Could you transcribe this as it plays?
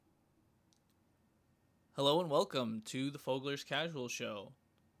Hello and welcome to the Fogler's Casual Show,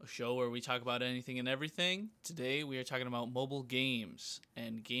 a show where we talk about anything and everything. Today we are talking about mobile games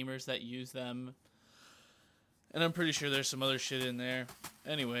and gamers that use them, and I'm pretty sure there's some other shit in there.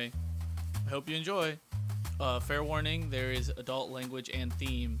 Anyway, I hope you enjoy. Fair warning, there is adult language and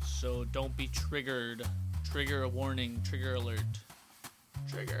themes, so don't be triggered. Trigger warning, trigger alert.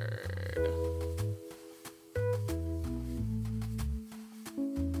 Triggered.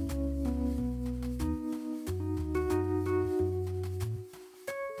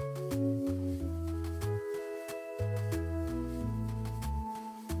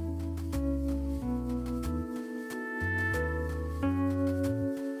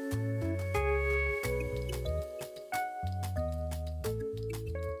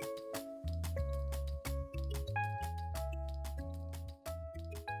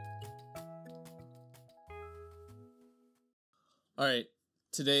 Alright,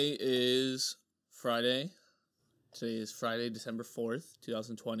 today is Friday. Today is Friday, December 4th,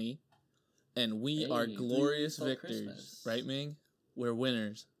 2020. And we are glorious victors. Christmas. Right, Ming? We're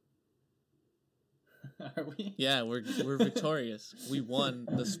winners. Are we? Yeah, we're victorious. We won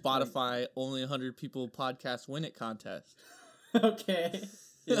the Spotify Only 100 People Podcast Win It contest. Okay.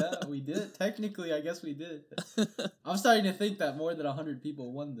 Yeah, we did. Technically, I guess we did. I'm starting to think that more than 100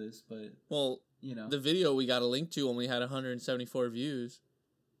 people won this, but... Well... You know. The video we got a link to only had 174 views.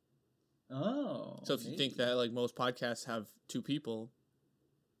 Oh. So if you think that like most podcasts have 2 people.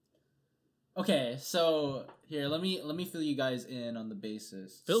 Okay, so here, let me fill you guys in on the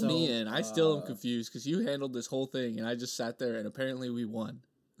basis. Fill me in. I still am confused because you handled this whole thing and I just sat there and apparently we won.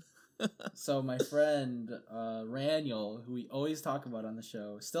 So my friend Raniel, who we always talk about on the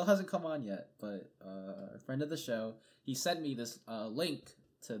show, still hasn't come on yet, but a friend of the show, he sent me this link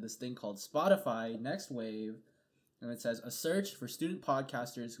to this thing called Spotify Next Wave, and it says a search for student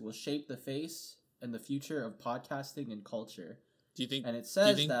podcasters who will shape the face and the future of podcasting and culture. Do you think? And it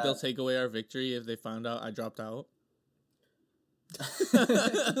says that they'll take away our victory if they found out I dropped out?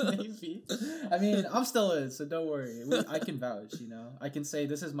 Maybe. I mean, I'm still in, so don't worry. I can vouch. You know, I can say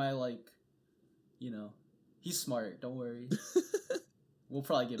this is my he's smart. Don't worry. We'll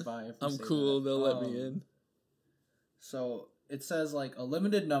probably get by. If we I'm say cool. That. They'll let me in. So. It says, like, a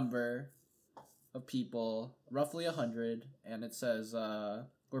limited number of people, roughly 100, and it says,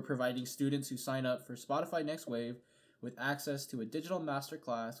 we're providing students who sign up for Spotify Next Wave with access to a digital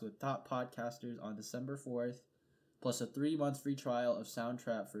masterclass with top podcasters on December 4th, plus a 3-month free trial of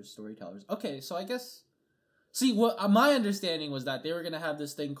Soundtrap for storytellers. Okay, so I guess... See, what my understanding was that they were going to have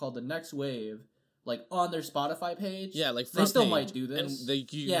this thing called the Next Wave, like, on their Spotify page. Yeah, like, front They still page, might do this.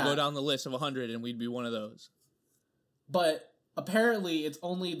 And you can go down the list of 100 and we'd be one of those. But... Apparently, it's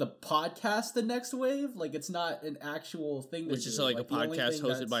only the podcast, The Next Wave. Like, it's not an actual thing. Which is like a podcast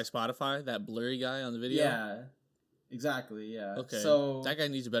hosted by Spotify? That blurry guy on the video? Yeah. Exactly, yeah. Okay. So that guy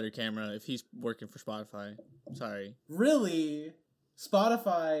needs a better camera if he's working for Spotify. Sorry. Really?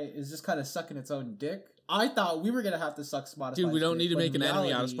 Spotify is just kind of sucking its own dick? I thought we were going to have to suck Spotify. Dude, we don't need to make an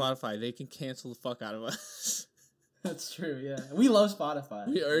enemy out of Spotify. They can cancel the fuck out of us. That's true, yeah. We love Spotify.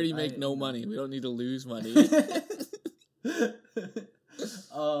 We already make no money. We don't need to lose money.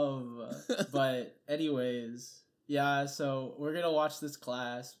 But anyways, yeah, so we're gonna watch this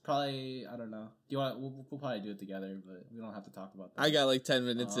class. Probably, I don't know. Do you want? We'll probably do it together, but we don't have to talk about that. I got like 10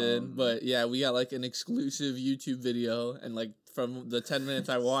 minutes in, but yeah, we got like an exclusive YouTube video, and like from the 10 minutes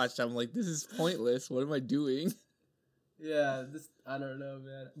I watched, I'm like, this is pointless. What am I doing? Yeah, I don't know,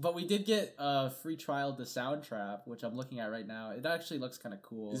 man. But we did get a free trial to Soundtrap, which I'm looking at right now. It actually looks kind of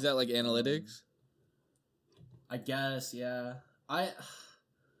cool. Is that like analytics? I guess, yeah.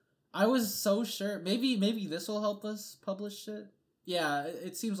 I was so sure. Maybe this will help us publish shit. Yeah,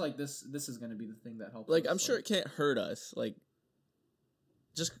 it seems like this is gonna be the thing that helps. Like, us, I'm sure it can't hurt us. Like,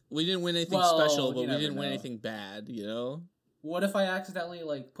 just we didn't win anything special, but we didn't win anything bad. You know. What if I accidentally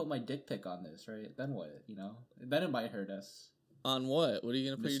like put my dick pic on this? Right? Then what? You know? Then it might hurt us. On what? What are you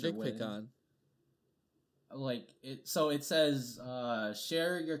gonna put your dick pic on? Like it. So it says,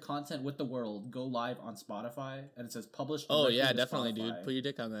 share your content with the world. Go live on Spotify, and it says publish. Oh yeah, definitely, Spotify. Dude. Put your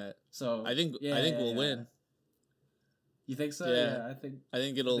dick on that. So I think we'll win. You think so? Yeah, I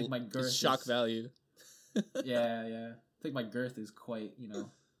think it'll my girth shock value. yeah. I think my girth is quite,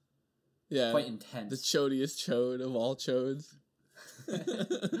 quite intense. The chodiest chode of all chodes.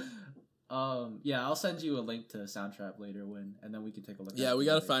 Yeah, I'll send you a link to Soundtrap later and then we can take a look. Yeah, we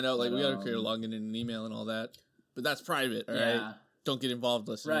gotta find out. Like, we gotta create a login and an email and all that. But that's private, all right? Don't get involved,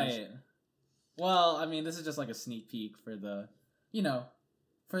 listeners. Right. Well, I mean, this is just like a sneak peek for the,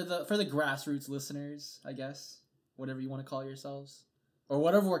 for the grassroots listeners, I guess. Whatever you want to call yourselves. or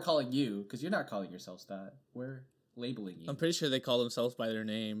whatever we're calling you, because you're not calling yourselves that. We're labeling you. I'm pretty sure they call themselves by their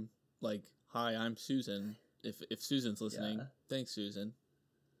name. Like, hi, I'm Susan. If Susan's listening, Yeah. thanks, Susan.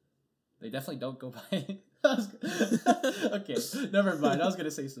 They definitely don't go by. Okay, never mind. I was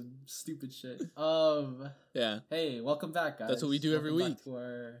gonna say some stupid shit. Yeah, Hey, welcome back, guys. that's what we do every Welcome week. back to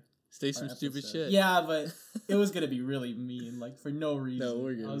our Say some stupid episode. shit. Yeah, but it was gonna be really mean, like for no reason. No,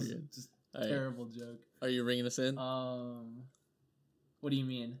 we're good. That was We're good. just All right. terrible joke. Are you ringing us in? What do you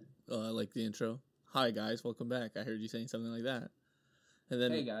mean? Like the intro. Hi guys, welcome back. I heard you saying something like that. And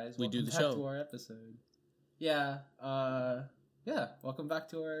then Hey guys, we do welcome the back show. to our episode. Yeah, yeah. Welcome back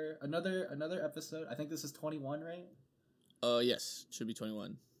to our another episode. I think this is 21, right? Yes, should be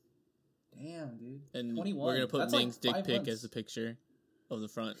 21. Damn, dude. And 21. we're gonna put That's Ming's like dick 5 pic months. as the picture of the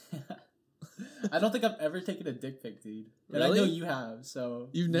front. I don't think I've ever taken a dick pic, dude. And I Really? know you have, so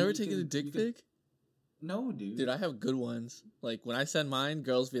You've never taken a dick you can- pic? No, dude. Dude, I have good ones. Like when I send mine,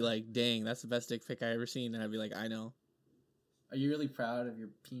 girls be like, "Dang, that's the best dick pic I ever seen," and I'd be like, "I know." Are you really proud of your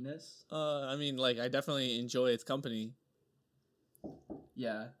penis? I mean, like I definitely enjoy its company,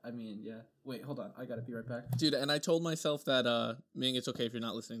 Yeah, I mean, yeah. Wait, hold on. I gotta be right back. dude. And I told myself that Ming, it's okay if you're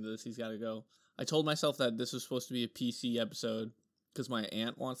not listening to this. He's got to go. I told myself that this was supposed to be a PC episode because my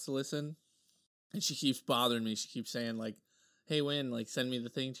aunt wants to listen, and she keeps bothering me. She keeps saying like, "Hey, Win, like send me the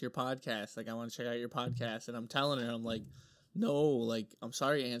thing to your podcast. Like I want to check out your podcast." And I'm telling her, I'm like, "No, like I'm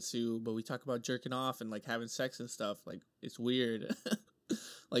sorry, Aunt Sue, but we talk about jerking off and like having sex and stuff. Like it's weird."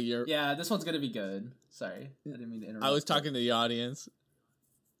 Like you're. Yeah, this one's gonna be good. Sorry, I didn't mean to interrupt. I was talking to the audience.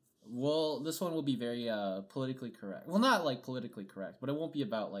 Well, this one will be very politically correct. Well, not like politically correct, but it won't be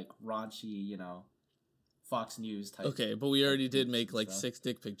about like raunchy, Fox News type. Okay, but we already did and make like stuff. 6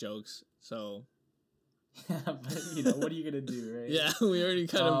 dick pic jokes, so Yeah, but what are you gonna do, right? yeah, we already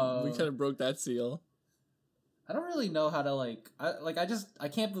kind of broke that seal. I don't really know how to I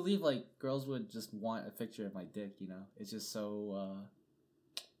can't believe like girls would just want a picture of my dick. It's just so.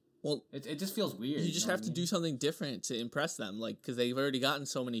 Well, it just feels weird. you just have to do something different to impress them, like because they've already gotten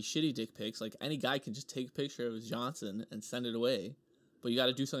so many shitty dick pics. Like any guy can just take a picture of his Johnson and send it away, but you got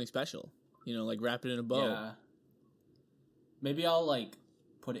to do something special. Like wrap it in a bow. Yeah. Maybe I'll like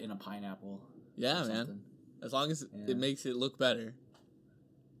put it in a pineapple. Yeah, or man. something. As long as Yeah. it makes it look better.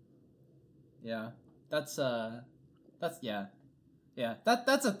 Yeah, that's yeah,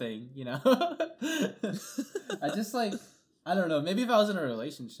 that's a thing. I just like I don't know. Maybe if I was in a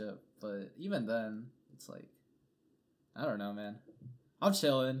relationship, but even then, it's like I don't know, man. I'm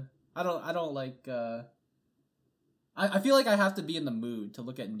chilling. I don't like. I feel like I have to be in the mood to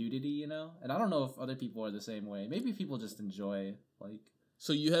look at nudity, and I don't know if other people are the same way. Maybe people just enjoy like.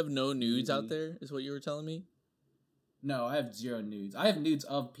 So you have no nudes out Nudity. there, is what you were telling me? No, I have 0 nudes. I have nudes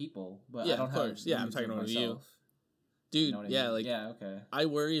of people, but Yeah, I don't of course. have. Yeah, I'm nudes talking of about you. myself. Dude, You know what I yeah, mean? like yeah, okay. I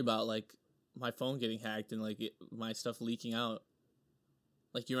worry about like my phone getting hacked and like my stuff leaking out.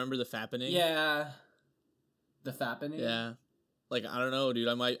 Like you remember the fappening? Yeah. The fappening? Yeah. Like I don't know, dude.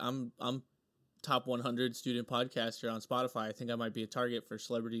 I'm top 100 student podcaster on Spotify. I think I might be a target for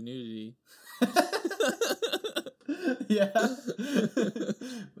celebrity nudity. Yeah.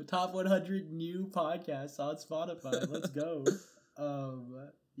 Top 100 new podcasts on Spotify. Let's go.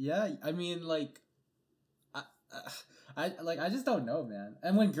 Yeah, I mean like I just don't know, man.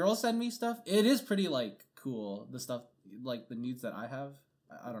 And when girls send me stuff, it is pretty like cool. The stuff like the nudes that I have.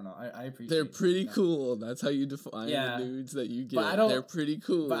 I don't know. I appreciate. They're pretty that. cool. That's how you define Yeah. the nudes that you get. But I don't- They're pretty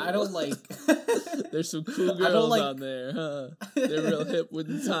cool. But I don't like. There's some cool I don't girls like- on there, huh? They're real hip with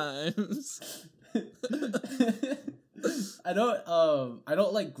the times. I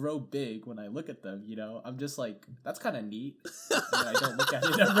don't like grow big when I look at them, I'm just like, that's kind of neat. And I don't look at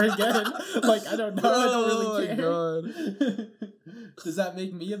it ever again. Like, I don't know. I don't really care. Oh my Does that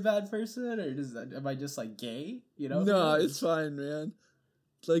make me a bad person, or am I just like gay? No, it's fine, man.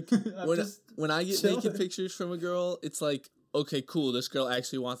 Like I'm when just when I get chilling. naked pictures from a girl, it's like, okay, cool, this girl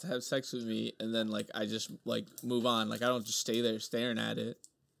actually wants to have sex with me, and then like I just like move on. Like I don't just stay there staring at it.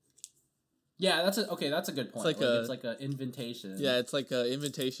 Yeah, that's a good point. like It's like an invitation. Yeah, it's like a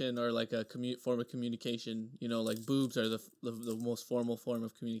invitation or like a form of communication. Like boobs are the most formal form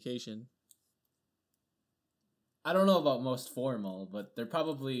of communication. I don't know about most formal, but they're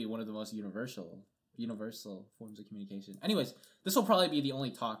probably one of the most universal forms of communication. Anyways, this will probably be the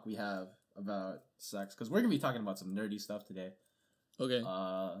only talk we have about sex, because we're gonna be talking about some nerdy stuff today. Okay.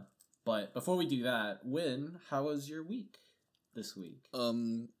 But before we do that, Win, how was your week this week?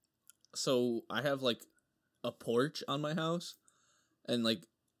 So I have like a porch on my house, and like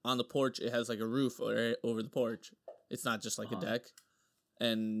on the porch it has like a roof over the porch. It's not just like a deck.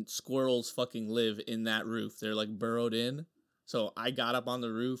 And squirrels fucking live in that roof. They're like burrowed in. So I got up on the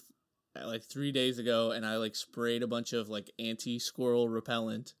roof like 3 days ago, and I like sprayed a bunch of like anti-squirrel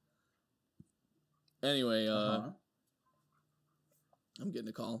repellent. Anyway, I'm getting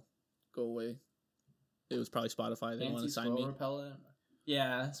a call. Go away. It was probably Spotify. They want to sign me. Repellent.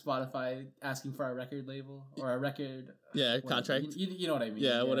 Yeah, Spotify asking for a record label or a record. Yeah, contract. You know what I mean.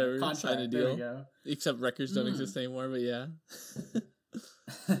 Yeah, whatever. Contract. Sign a deal. There we go. Except records don't exist anymore, but yeah.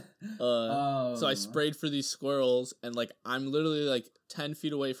 So I sprayed for these squirrels, and like I'm literally like 10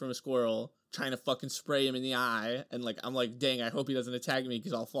 feet away from a squirrel, trying to fucking spray him in the eye, and like I'm like, dang, I hope he doesn't attack me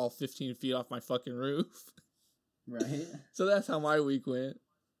because I'll fall 15 feet off my fucking roof. Right. So that's how my week went.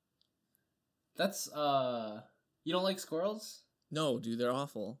 That's you don't like squirrels? No, dude, they're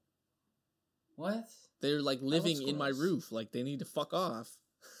awful. What? They're like living in my roof. Like they need to fuck off.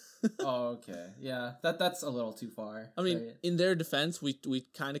 Oh, okay. Yeah, that's a little too far. I mean, right? In their defense, we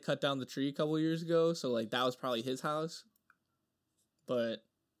kind of cut down the tree a couple years ago, so like that was probably his house. But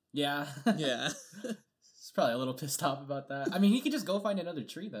yeah, yeah, he's probably a little pissed off about that. I mean, he could just go find another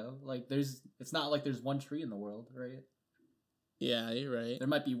tree though. Like, it's not like there's one tree in the world, right? Yeah, you're right. There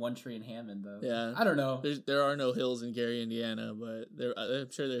might be one tree in Hammond though. Yeah, I don't know. There are no hills in Gary, Indiana, but I'm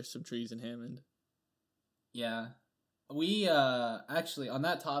sure there's some trees in Hammond. Yeah. We actually on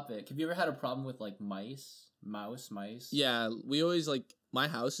that topic, have you ever had a problem with like mice? Yeah, we always like my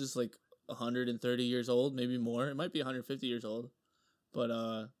house is like 130 years old, maybe more. It might be 150 years old. But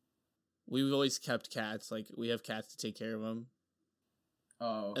we've always kept cats. Like we have cats to take care of them.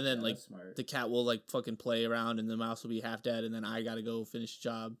 Oh, okay, and then like smart. The cat will like fucking play around and the mouse will be half dead and then I got to go finish the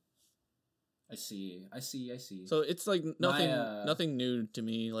job. I see. So it's like nothing new to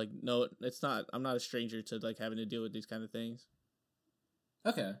me. Like no, it's not. I'm not a stranger to like having to deal with these kind of things.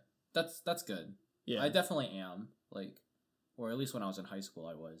 Okay, that's good. Yeah, I definitely am. Like, or at least when I was in high school,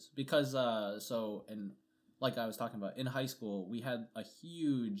 I was because like I was talking about in high school, we had a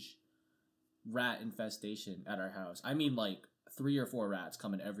huge rat infestation at our house. I mean, like 3 or 4 rats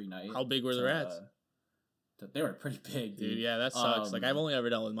coming every night. How big were the rats? They were pretty big, dude. Yeah, that sucks. Like I've only ever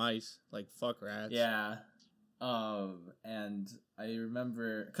dealt with mice. Like fuck rats. Yeah. And I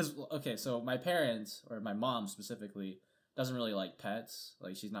remember so my parents or my mom specifically doesn't really like pets.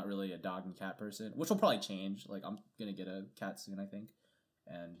 Like she's not really a dog and cat person, which will probably change. Like I'm gonna get a cat soon, I think.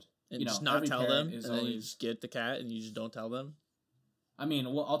 And you know, just not tell them, and then you just get the cat and you just don't tell them. I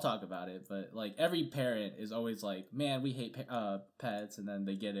mean, well, I'll talk about it, but like every parent is always like, "Man, we hate pets," and then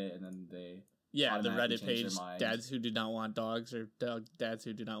they get it, and then they the Reddit page, dads who do not want dogs or dads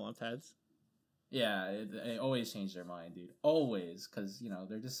who do not want pets. Yeah, it always changed their mind, dude. Always, because you know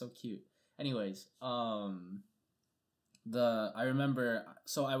they're just so cute. Anyways, I remember,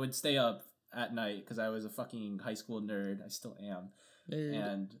 so I would stay up at night because I was a fucking high school nerd. I still am. Nerd.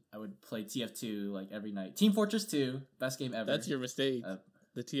 And I would play TF2 like every night. Team Fortress 2, best game ever. That's your mistake.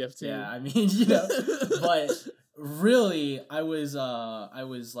 The TF2. Yeah, I mean, you know, but really, I was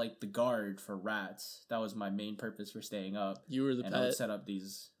like the guard for rats. That was my main purpose for staying up. You were the pet. I would set up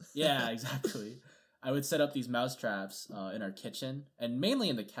these. Yeah, exactly. I would set up these mouse traps in our kitchen and mainly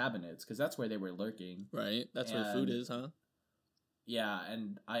in the cabinets because that's where they were lurking. Right, that's where food is, huh? Yeah,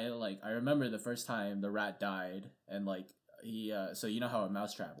 and I remember the first time the rat died, and like he so you know how a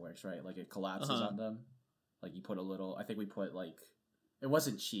mousetrap works, right? Like it collapses on them. Like you put a little. I think we put like. It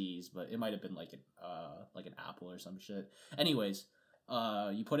wasn't cheese, but it might have been like an apple or some shit. Anyways,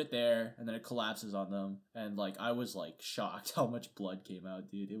 you put it there, and then it collapses on them, and like I was like shocked how much blood came out,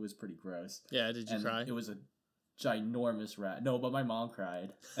 dude. It was pretty gross. Yeah, did you cry? It was a ginormous rat. No, but my mom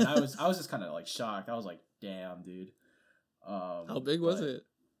cried, and I was just kind of like shocked. I was like, damn, dude. How big was it?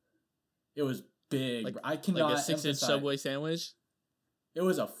 It was big. Like, I cannot like a 6-inch Subway sandwich. It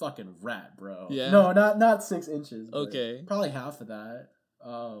was a fucking rat, bro. Yeah. No, not 6 inches. Okay. Probably half of that.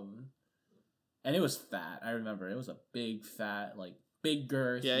 And it was fat. I remember it was a big fat, like big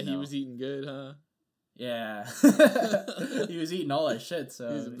girth. Yeah, he was eating good, huh? Yeah. He was eating all that shit, so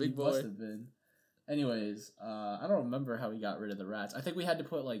he was a big boy. Must have been. Anyways, I don't remember how we got rid of the rats. I think we had to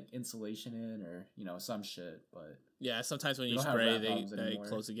put like insulation in or, you know, some shit, but yeah, sometimes when you spray they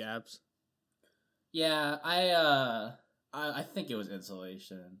close the gaps. Yeah, I think it was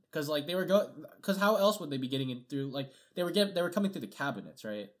insulation because like they were because how else would they be getting it through? Like they were coming through the cabinets,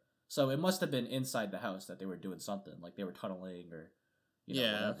 right? So it must have been inside the house that they were doing something, like they were tunneling or you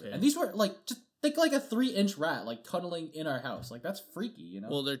know, whatever. Okay. And these were like just think like a 3-inch rat like tunneling in our house. Like that's freaky, you know.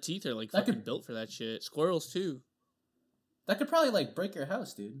 Well, their teeth are like fucking built for that shit. Squirrels too. That could probably like break your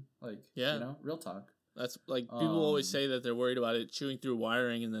house, dude. Like yeah, you know, real talk. That's like people always say that they're worried about it chewing through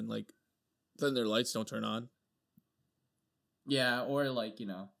wiring and then their lights don't turn on. Yeah, or like, you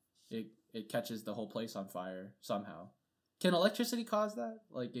know, it catches the whole place on fire somehow. Can electricity cause that?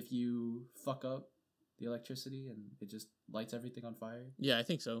 Like if you fuck up the electricity and it just lights everything on fire? Yeah, I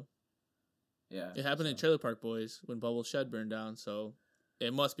think so. Yeah. It happened in Trailer Park Boys when Bubble Shed burned down, so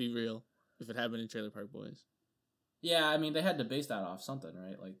it must be real if it happened in Trailer Park Boys. Yeah, I mean, they had to base that off something,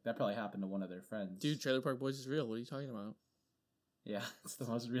 right? Like, that probably happened to one of their friends. Dude, Trailer Park Boys is real. What are you talking about? Yeah, it's the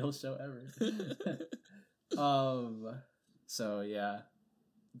most real show ever. So, yeah.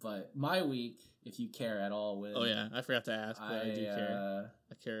 But my week, if you care at all with... Oh, yeah. I forgot to ask, but I do care.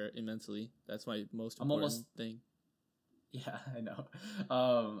 I care immensely. That's my most important thing. Yeah, I know.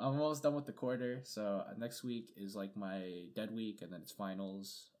 I'm almost done with the quarter, so next week is like my dead week, and then it's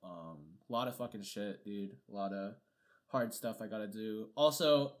finals. A lot of fucking shit, dude. A lot of hard stuff I gotta do.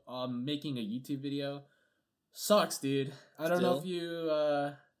 Also, making a YouTube video sucks, dude. I don't know if you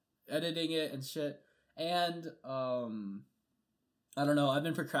editing it and shit, and I don't know. I've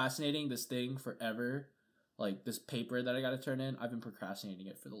been procrastinating this thing forever, like this paper that I gotta turn in. I've been procrastinating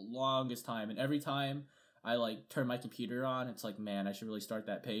it for the longest time, and every time I like turn my computer on, it's like, man, I should really start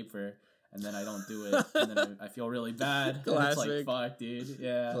that paper, and then I don't do it, and then I feel really bad. Classic. And it's like, fuck, dude,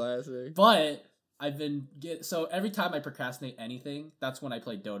 yeah. Classic. But I've been so every time I procrastinate anything, that's when I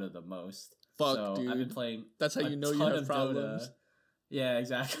play Dota the most. Fuck, so dude. I've been playing. That's how you know you have problems. Dota. Yeah,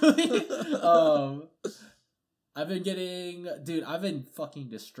 exactly. I've been getting, dude. I've been fucking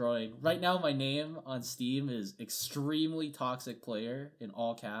destroying. Right now, my name on Steam is extremely toxic player in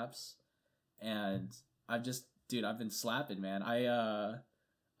all caps, and I've been slapping, man.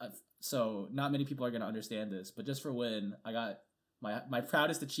 So not many people are gonna understand this, but just for when I got my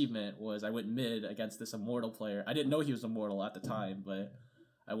proudest achievement was I went mid against this immortal player. I didn't know he was immortal at the time, but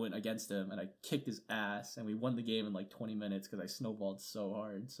I went against him and I kicked his ass, and we won the game in like 20 minutes because I snowballed so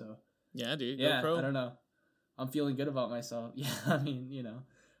hard. So yeah, dude. Yeah, go pro. I don't know. I'm feeling good about myself. Yeah, I mean,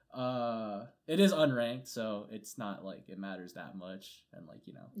 it is unranked, so it's not like it matters that much, and like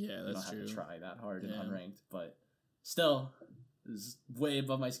yeah, that's you don't have true. to try that hard in unranked, but still, is way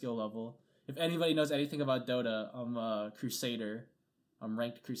above my skill level. If anybody knows anything about Dota, I'm a Crusader. I'm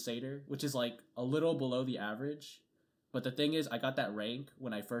ranked Crusader, which is like a little below the average. But the thing is, I got that rank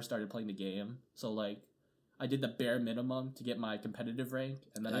when I first started playing the game, so like I did the bare minimum to get my competitive rank,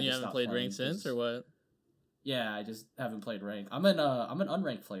 and then I you just haven't stopped played rank since, or what? Yeah, I just haven't played rank. I'm an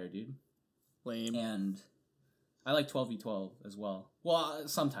unranked player, dude. Lame. And I like 12v12 as well. Well,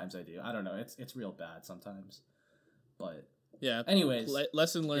 sometimes I do. I don't know. It's real bad sometimes. But yeah. Anyways,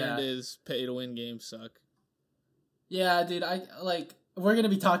 lesson learned is pay to win games suck. Yeah, dude. We're gonna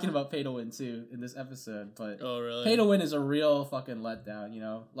be talking about pay to win too in this episode, but oh really? Pay to win is a real fucking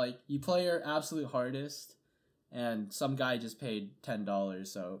letdown. Like you play your absolute hardest, and some guy just paid $10,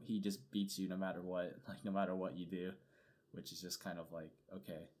 so he just beats you no matter what. Like no matter what you do, which is just kind of like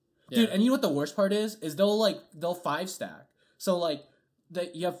okay. Dude, and you know what the worst part is they'll 5 stack. So like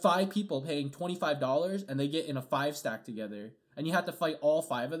you have 5 people paying $25 and they get in a 5 stack together, and you have to fight all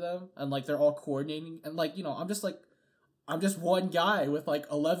 5 of them, and like they're all coordinating, and like I'm just one guy with like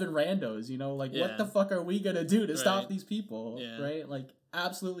 11 randos, like what the fuck are we gonna do to stop these people? Yeah. Right? Like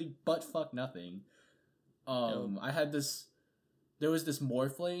absolutely butt fuck nothing. There was this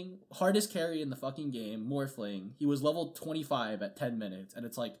Morphling, hardest carry in the fucking game, Morphling. He was level 25 at 10 minutes, and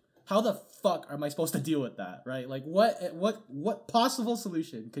it's like, how the fuck am I supposed to deal with that, right? Like, what possible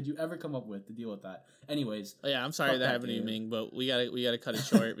solution could you ever come up with to deal with that? Anyways. Oh, yeah, I'm sorry that happened to you, Ming, but we gotta cut it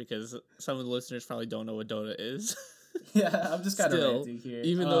short because some of the listeners probably don't know what Dota is. Yeah, I'm just kind of ranting here.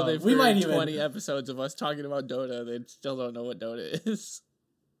 Even though they've heard 20 episodes of us talking about Dota, they still don't know what Dota is.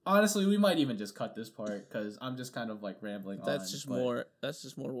 Honestly, we might even just cut this part because I'm just kind of like rambling on. That's just more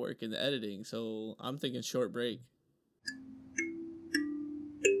work in the editing, so I'm thinking short break.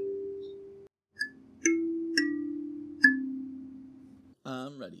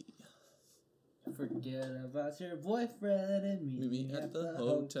 I'm ready. Forget about your boyfriend and meet me at the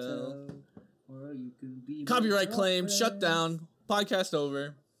hotel. Or you can be copyright claim, shut down, podcast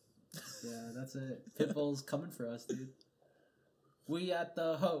over. Yeah, that's it. Pitbull's coming for us, dude. We at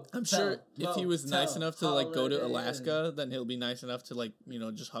the hotel. I'm sure if he was nice enough to like go to Alaska, then he'll be nice enough to like,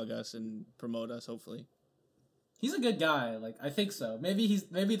 just hug us and promote us, hopefully. He's a good guy, like I think so. Maybe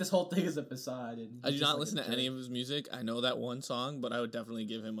this whole thing is a facade. And I do not listen to any of his music. I know that one song, but I would definitely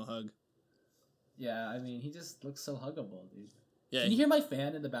give him a hug. Yeah, I mean, he just looks so huggable, dude. Yeah. Can you hear my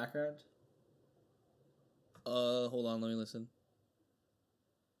fan in the background? Hold on, let me listen.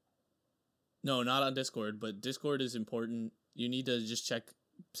 No, not on Discord, but Discord is important. You need to just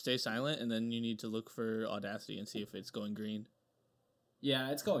stay silent, and then you need to look for Audacity and see if it's going green.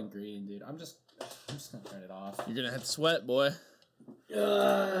 Yeah, it's going green, dude. I'm just gonna turn it off. You're gonna have to sweat, boy.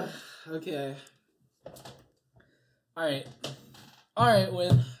 Okay. All right,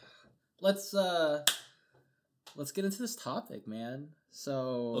 Win. Let's get into this topic, man.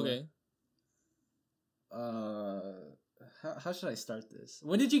 So Okay. How should I start this?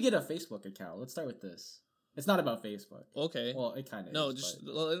 When did you get a Facebook account? Let's start with this. It's not about Facebook. Okay. Well, it kind of No, is. just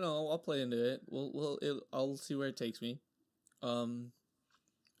no. I'll play into it. I'll see where it takes me.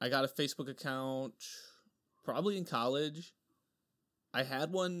 I got a Facebook account probably in college. I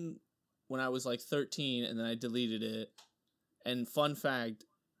had one when I was like 13, and then I deleted it. And fun fact,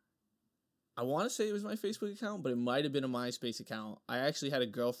 I want to say it was my Facebook account, but it might have been a MySpace account. I actually had a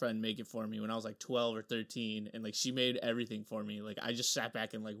girlfriend make it for me when I was like 12 or 13, and like she made everything for me. Like I just sat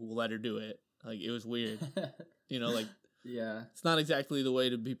back and like let her do it. Like it was weird. You know, like Yeah. it's not exactly the way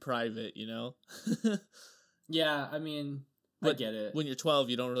to be private, you know? Yeah, I mean, I But get it. when you're 12,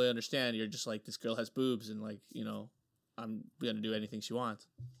 you don't really understand. You're just like, this girl has boobs, and like, you know, I'm going to do anything she wants.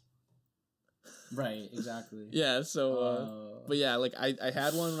 Right, exactly. Yeah, so, but yeah, like, I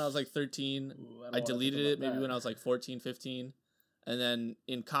had one when I was like 13. Ooh, I deleted it maybe when I was like 14, 15. And then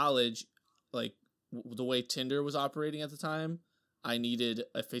in college, like, the way Tinder was operating at the time, I needed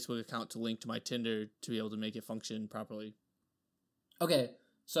a Facebook account to link to my Tinder to be able to make it function properly. Okay,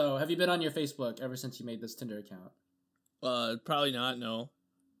 so have you been on your Facebook ever since you made this Tinder account? Probably not, no.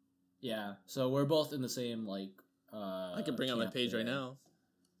 Yeah, so we're both in the same, like, I can bring up my camp page right there. now.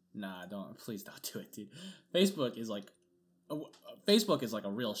 Nah, please don't do it, dude. Facebook is like a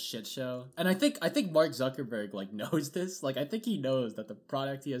real shit show. And I think Mark Zuckerberg like knows this. Like I think he knows that the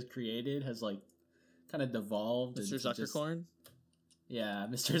product he has created has like kind of devolved. Mr. into just- Zuckercorn? Yeah,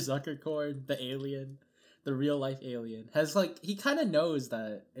 Mr. Zuckercorn, the alien, the real life alien, has like he kind of knows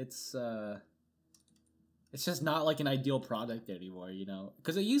that it's just not like an ideal product anymore, you know?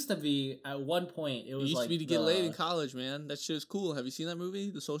 Because it used to be at one point it was used like to be to get laid in college, man. That shit is cool. Have you seen that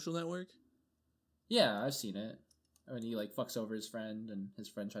movie, The Social Network? Yeah, I've seen it. When he like fucks over his friend and his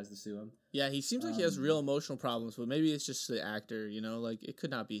friend tries to sue him. Yeah, he seems like he has real emotional problems, but maybe it's just the actor, you know? Like, it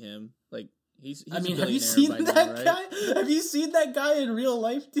could not be him. Like, he's I mean, a have you billionaire seen by that now, right? guy? Have you seen that guy in real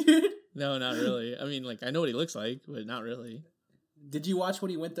life, dude? No, not really. I mean, like, I know what he looks like, but not really. Did you watch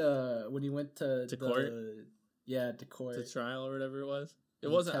when he went to court? Yeah, to court. The trial or whatever it was. It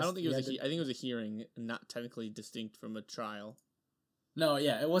He wasn't. I test- don't think it he was. had I think it was a hearing, not technically distinct from a trial. No,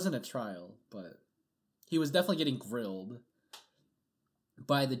 yeah, it wasn't a trial, but he was definitely getting grilled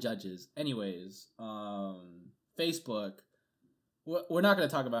by the judges. Anyways, Facebook. We're not going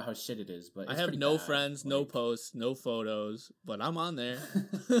to talk about how shit it is, but I it's have pretty no bad. friends, no Like- posts, no photos, but I'm on there.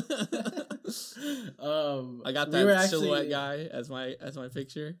 I got we were that actually- silhouette guy as my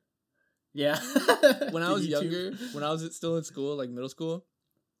picture. Yeah. When I The was YouTube. younger, when I was still in school, like middle school,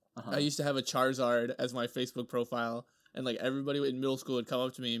 Uh-huh. I used to have a Charizard as my Facebook profile, and like everybody in middle school would come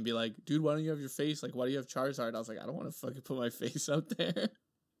up to me and be like, "Dude, why don't you have your face? Like, why do you have Charizard?" I was like, "I don't want to fucking put my face up there."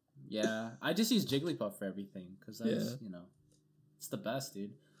 Yeah, I just use Jigglypuff for everything because that's Yeah. it's the best,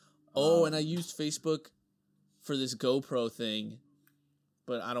 dude. Oh, and I used Facebook for this GoPro thing,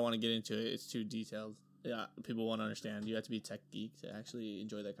 but I don't want to get into it. It's too detailed. Yeah, people won't understand. You have to be a tech geek to actually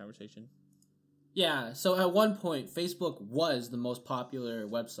enjoy that conversation. Yeah, so at one point, Facebook was the most popular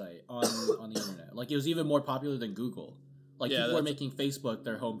website on the internet. Like, it was even more popular than Google. Like, Yeah, people were that's- making Facebook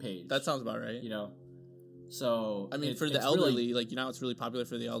their homepage. That sounds about right. You know? So, I mean, for the it's elderly, really- like, you know, it's really popular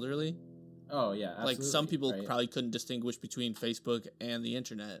for the elderly. oh, yeah, absolutely. Like, some people right? probably couldn't distinguish between Facebook and the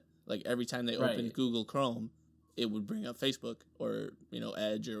internet. Like, every time they Right. opened Google Chrome, it would bring up Facebook or, you know,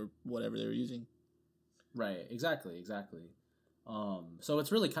 Edge or whatever they were using. Right, exactly. So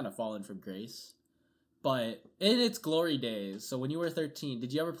it's really kind of fallen from grace. But in its glory days, so when you were 13,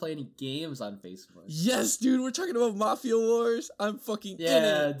 did you ever play any games on Facebook? Yes, dude, we're talking about Mafia Wars. I'm fucking in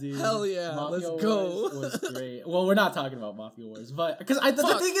Yeah, it. dude. Hell yeah, Mafia let's go. Wars was great. Well, we're not talking about Mafia Wars, but because the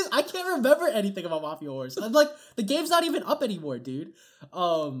Fuck. thing is, I can't remember anything about Mafia Wars. I'm like, the game's not even up anymore, dude.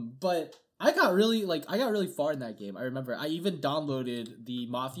 But I got really far in that game. I remember I even downloaded the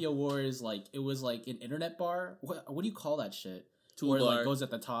Mafia Wars. Like, it was like an internet bar. What do you call that shit? Where it like Toolbar. goes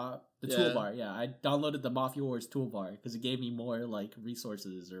at the top. The Yeah. toolbar, yeah. I downloaded the Mafia Wars toolbar because it gave me more like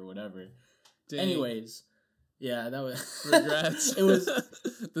resources or whatever. Dang. Anyways, yeah, that was Regrets. It was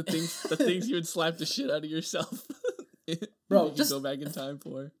the things you would slap the shit out of yourself. Bro, you just- go back in time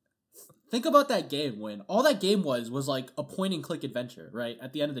for. Think about that game when all that game was like a point and click adventure, right?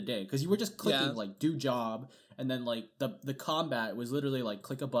 At the end of the day, because you were just clicking Yeah. like do job, and then like the combat was literally like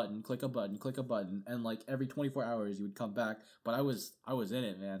click a button, click a button, click a button, and like every 24 hours you would come back. But I was in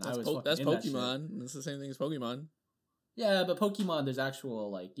it, man. That's, I was fucking that's in that shit. Pokemon. That's the same thing as Pokemon. Yeah, but Pokemon, there's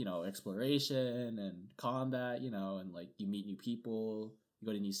actual like exploration and combat, and like you meet new people, you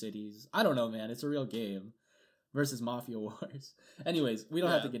go to new cities. I don't know, man. It's a real game. versus Mafia Wars. Anyways, we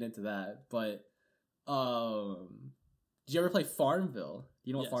don't have to get into that, but did you ever play Farmville? Do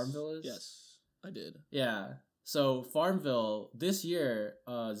you know what Farmville is? Yes, I did. Yeah. So Farmville, this year,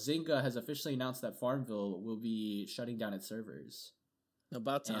 Zynga has officially announced that Farmville will be shutting down its servers.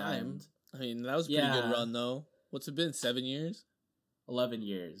 About time. And, I mean, that was a pretty good run, though. What's it been, 7 years? 11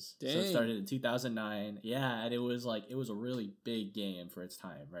 years. Dang. So it started in 2009. Yeah, and it was a really big game for its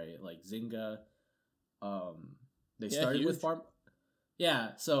time, right? Like Zynga, they started huge. with Farm. Yeah,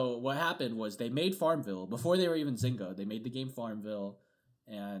 so what happened was they made Farmville before they were even Zynga. They made the game Farmville,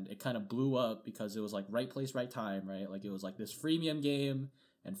 and it kind of blew up because it was like right place, right time, right? Like it was like this freemium game,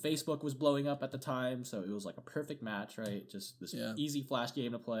 and Facebook was blowing up at the time, so it was like a perfect match, right? Just this easy flash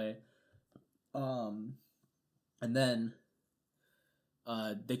game to play. And then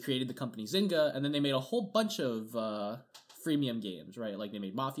they created the company Zynga, and then they made a whole bunch of freemium games, right? Like they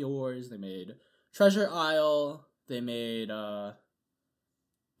made Mafia Wars, they made Treasure Isle, they made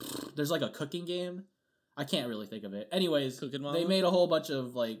there's like a cooking game. I can't really think of it. Anyways, they made a whole bunch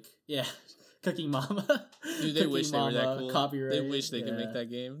of like Cooking Mama. Dude, they wish they were that cool. Copyright. They wish they could make that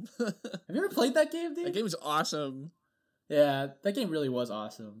game. Have you ever played that game, dude? That game was awesome. Yeah, that game really was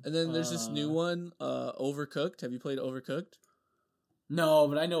awesome. And then there's this new one, Overcooked. Have you played Overcooked? No,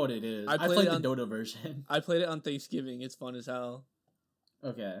 but I know what it is. I played the Dota version. I played it on Thanksgiving. It's fun as hell.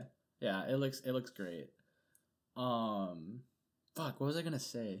 Okay. Yeah, it looks great. Fuck, what was I gonna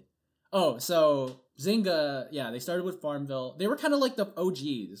say? Oh, so Zynga, yeah, they started with Farmville. They were kind of like the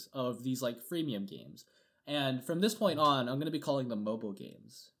OGs of these like freemium games. And from this point on, I'm gonna be calling them mobile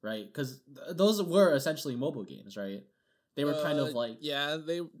games, right? Because those were essentially mobile games, right? They were kind of like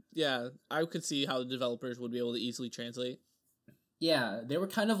I could see how the developers would be able to easily translate. Yeah, they were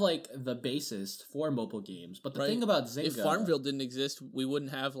kind of like the basis for mobile games. But the thing about Zynga, if Farmville didn't exist, we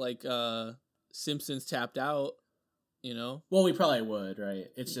wouldn't have like Simpsons Tapped Out, you know? Well, we probably would, right?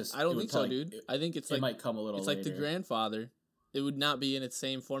 It's just I don't think so, dude. I think it's it might come a little it's later. like the grandfather. It would not be in its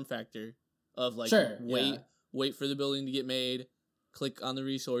same form factor of like wait for the building to get made, click on the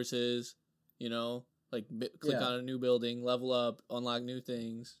resources, you know? Like, click on a new building, level up, unlock new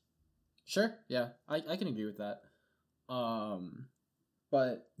things. Sure, yeah. I can agree with that.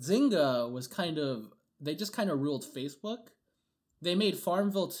 But Zynga was they just kind of ruled Facebook. They made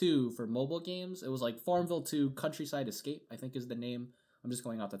Farmville 2 for mobile games. It was like Farmville 2 Countryside Escape, I think is the name. I'm just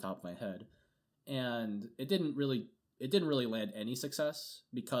going off the top of my head. And it didn't really land any success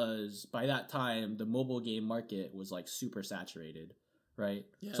because by that time, the mobile game market was like super saturated. Right?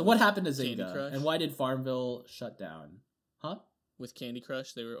 Yeah, so what happened to Zynga? And why did Farmville shut down? Huh? With Candy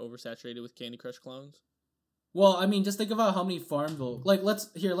Crush, they were oversaturated with Candy Crush clones. Well, I mean, just think about how many Farmville... Like,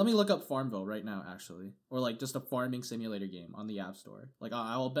 let me look up Farmville right now, actually. Or, like, just a farming simulator game on the App Store. Like,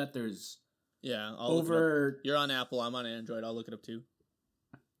 I'll bet there's... Yeah, I'll look it up. You're on Apple, I'm on Android, I'll look it up too.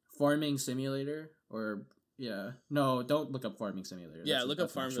 Farming simulator? Or, yeah. No, don't look up farming simulator. Yeah, look up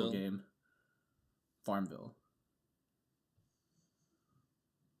Farmville. Game. Farmville.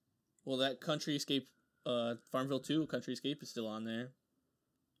 Well, that Country Escape, Farmville 2, Country Escape is still on there.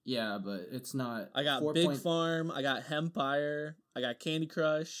 Yeah, but it's not... I got Big Farm, I got Hempire, I got Candy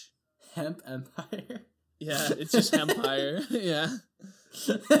Crush. Hemp Empire? Yeah, it's just Hempire. Yeah.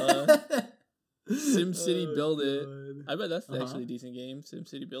 SimCity Build It. I bet that's actually a decent game.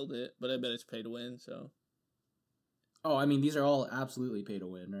 SimCity Build It, but I bet it's pay to win, so... Oh, I mean, these are all absolutely pay to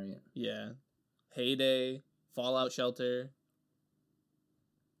win, right? Yeah. Heyday, Fallout Shelter...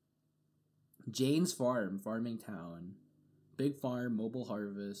 Jane's Farm, Farming Town, Big Farm, Mobile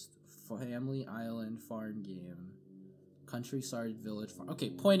Harvest, Family Island Farm Game, Countryside Village Farm.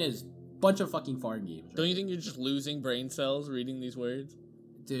 Okay, point is, bunch of fucking farm games. Right? Don't you think you're just losing brain cells reading these words?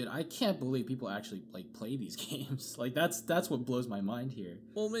 Dude, I can't believe people actually like play these games. Like that's what blows my mind here.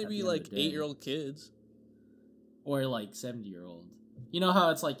 Well, maybe like 8-year-old kids, or like 70-year-old. You know how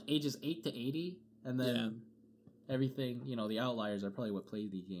it's like ages 8 to 80, and then. Everything, you know, the outliers are probably what play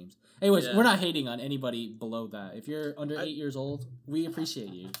these games. Anyways, we're not hating on anybody below that. If you're under 8 years old, we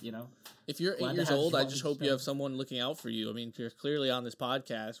appreciate you, you know? If you're 8 years old, I just hope you have someone looking out for you. I mean, you're clearly on this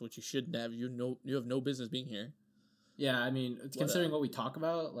podcast, which you shouldn't have. You have no business being here. Yeah, I mean, considering what we talk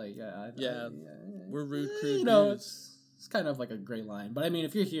about, like... we're rude, crude you know, it's kind of like a gray line. But I mean,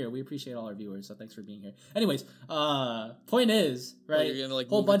 if you're here, we appreciate all our viewers, so thanks for being here. Anyways, point is, right? You're gonna like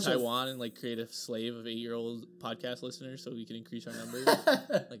move to Taiwan and like create a slave of 8-year-old podcast listeners so we can increase our numbers.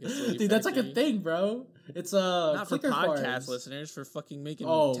 Like a slave Dude, that's like a thing, bro. It's not for podcast listeners, for fucking making.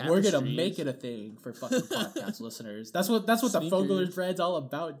 Oh, we're gonna make it a thing for fucking podcast listeners. That's what the Fogler's bread's all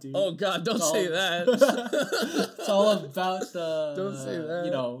about, dude. Oh God, don't say that. It's all about the. Don't say that. You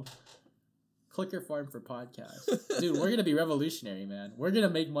know. Clicker Farm for podcasts. Dude, we're gonna be revolutionary, man. We're gonna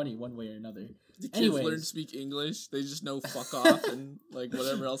make money one way or another. The kids Anyways. learn to speak English. They just know fuck off and like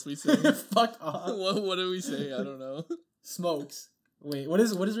whatever else we say. Fuck off. What do we say? I don't know. Smokes. Wait, what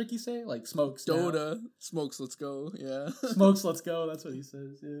does Ricky say? Like smokes. now? Dota. Smokes, let's go. Yeah. Smokes, let's go. That's what he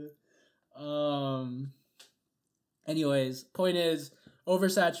says. Yeah. Anyways, point is,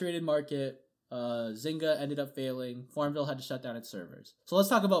 oversaturated market. Zynga ended up failing. Farmville had to shut down its servers. So let's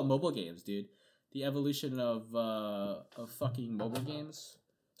talk about mobile games, dude. The evolution of fucking mobile games.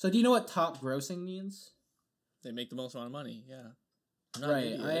 So do you know what top grossing means? They make the most amount of money, yeah. I'm not an Right.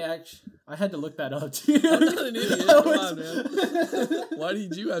 idiot. I had to look that up too. I'm not an idiot. Come on, man. Why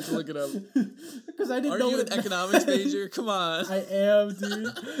did you have to look it up? Because I didn't Are know you what an economics major? Come on. I am,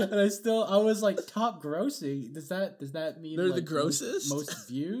 dude. And I was like, top grossing. Does that mean They're the like, grossest? most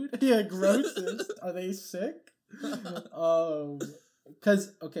viewed? Yeah, grossest. Are they sick? Because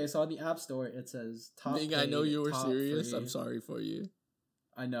okay, so on the App Store it says top. Ming, I know paid, you were top serious. free. I'm sorry for you.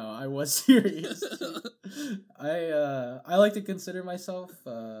 I know, I was serious. I like to consider myself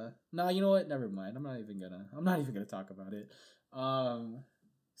nah, you know what? Never mind. I'm not even gonna talk about it.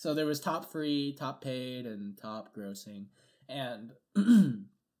 So there was top free, top paid, and top grossing. And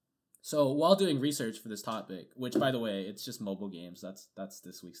so while doing research for this topic, which by the way, it's just mobile games, that's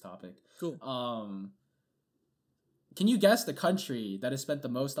this week's topic. Cool. Can you guess the country that has spent the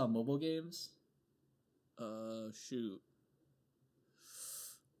most on mobile games? Shoot.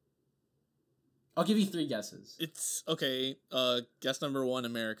 I'll give you 3 guesses. It's okay. Guess number 1,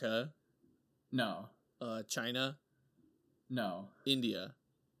 America. No. China. No. India.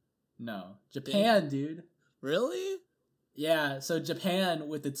 No. Japan, dude. Really? Yeah, so Japan,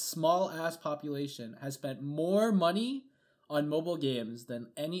 with its small-ass population, has spent more money on mobile games than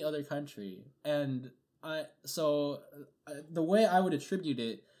any other country. And the way I would attribute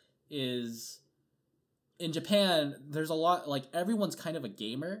it is, in Japan, there's a lot, like, everyone's kind of a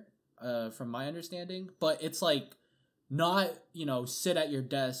gamer, from my understanding, but it's like not, sit at your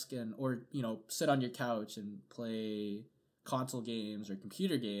desk or sit on your couch and play console games or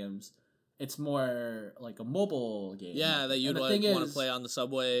computer games. It's more like a mobile game. Yeah, that you'd want to play on the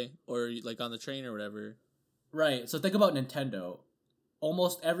subway or like on the train or whatever. Right. So think about Nintendo.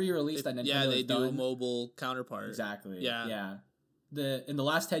 Almost every release that Nintendo they has do a done, mobile counterpart. Exactly. Yeah. Yeah. In the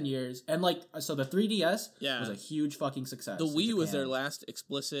last 10 years, and so the 3DS was a huge fucking success. The Wii was their last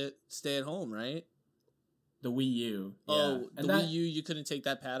explicit stay at home, right? The Wii U. Oh, yeah. Wii U, you couldn't take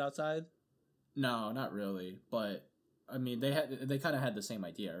that pad outside? No, not really. But I mean, they kind of had the same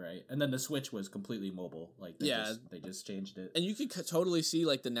idea, right? And then the Switch was completely mobile. Like they just changed it. And you could totally see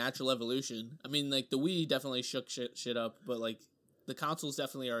like the natural evolution. I mean, like the Wii definitely shook shit up, but like the consoles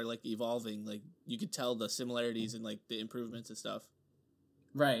definitely are like evolving. Like you could tell the similarities and like the improvements and stuff.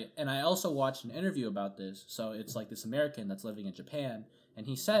 Right, and I also watched an interview about this. So it's like this American that's living in Japan, and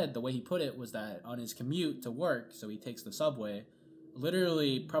he said the way he put it was that on his commute to work, so he takes the subway,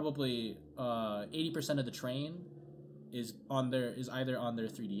 literally probably 80% of the train is either on their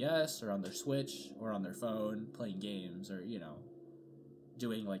 3DS or on their Switch or on their phone playing games or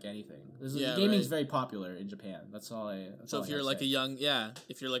doing like anything. Gaming's very popular in Japan. That's all I. So if you're like a young guy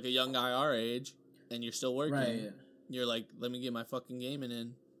our age and you're still working. Right. You're like, let me get my fucking gaming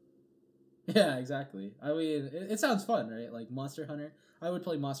in. Yeah, exactly. I mean, it sounds fun, right? Like Monster Hunter. I would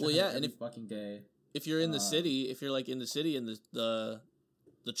play Monster Hunter every fucking day. If you're in the city, if you're like in the city and the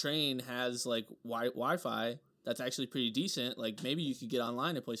train has like Wi-Fi, that's actually pretty decent. Like maybe you could get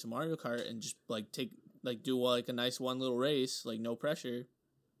online and play some Mario Kart and just like do like a nice one little race, like no pressure.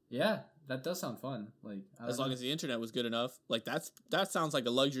 Yeah, that does sound fun. Like as long as the internet was good enough, like that sounds like a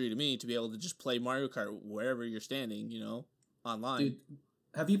luxury to me to be able to just play Mario Kart wherever you're standing, online. Dude,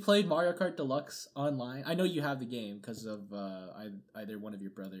 have you played Mario Kart Deluxe online? I know you have the game because of either one of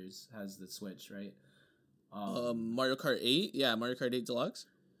your brothers has the Switch, right? Mario Kart 8, yeah, Mario Kart 8 Deluxe.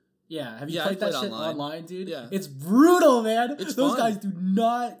 Yeah, have you played that shit online, dude? Yeah. It's brutal, man. It's Those fun. guys do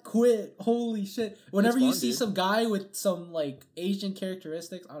not quit. Holy shit. Whenever you see dude. some guy with some, like, Asian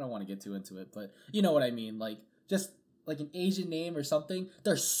characteristics, I don't want to get too into it, but you know what I mean. Like, just, like, an Asian name or something,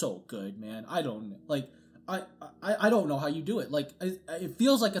 they're so good, man. I don't know how you do it. Like, it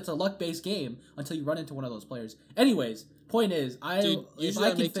feels like it's a luck-based game until you run into one of those players. Anyways, point is,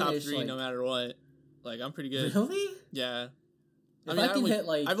 usually I make top 3 no matter what. Like, I'm pretty good. Really? Yeah.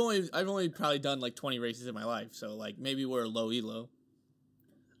 I've only probably done like 20 races in my life, so like maybe we're low elo.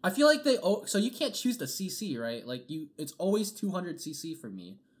 I feel like so you can't choose the CC, right? Like it's always 200 CC for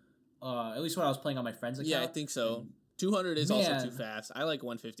me. At least when I was playing on my friend's account. Yeah, I think so. 200 is also too fast. I like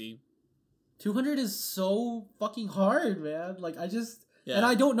 150. 200 is so fucking hard, man. Like I just Yeah. And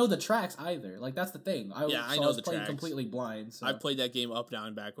I don't know the tracks either. Like, that's the thing. I know was the playing tracks. completely blind. So. I've played that game up, down,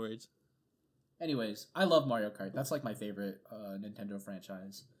 and backwards. Anyways, I love Mario Kart. That's like my favorite Nintendo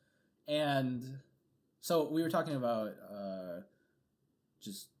franchise. And so we were talking about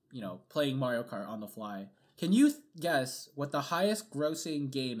just, playing Mario Kart on the fly. Can you guess what the highest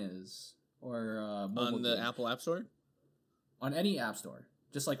grossing game is? Or mobile On the game? Apple App Store? On any app store.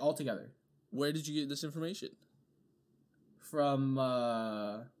 Just like all together. Where did you get this information? From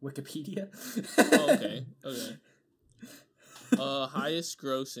Wikipedia. Oh, okay. Highest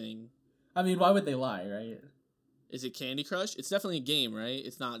grossing. I mean, why would they lie, right? Is it Candy Crush? It's definitely a game, right?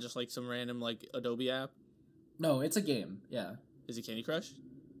 It's not just like some random like Adobe app. No, it's a game. Yeah. Is it Candy Crush?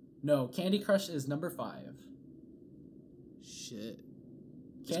 No, Candy Crush is number 5. Shit.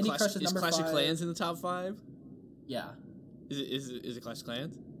 Candy Crush is number 5. Is Clash of Clans in the top 5? Yeah. Is it Clash of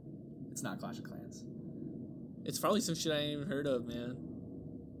Clans? It's not Clash of Clans. It's probably some shit I ain't even heard of, man.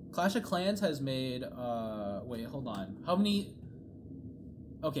 Clash of Clans has made wait, hold on. How many?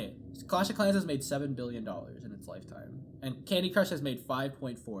 Okay, Clash of Clans has made $7 billion in its lifetime, and Candy Crush has made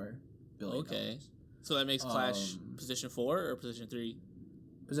 $5.4 billion. Okay, so that makes Clash position 4 or position 3?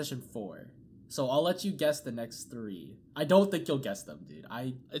 Position 4. So I'll let you guess the next 3. I don't think you'll guess them, dude.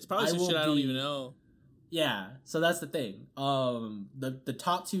 It's probably some shit I don't even know. Yeah, so that's the thing. The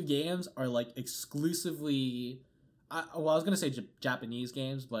top 2 games are like exclusively. I was gonna say Japanese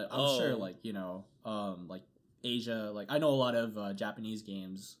games, but I'm sure like like Asia. Like I know a lot of Japanese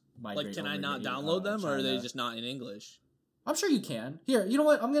games. Like, can I not download them, or are they just not in English? I'm sure you can. Here, you know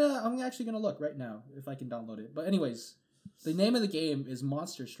what? I'm actually gonna look right now if I can download it. But anyways, the name of the game is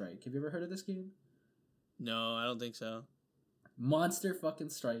Monster Strike. Have you ever heard of this game? No, I don't think so. Monster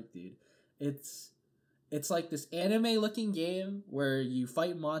fucking Strike, dude. It's like this anime-looking game where you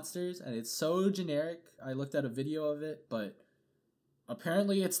fight monsters, and it's so generic. I looked at a video of it, but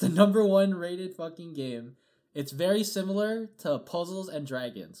apparently it's the number 1 rated fucking game. It's very similar to Puzzles and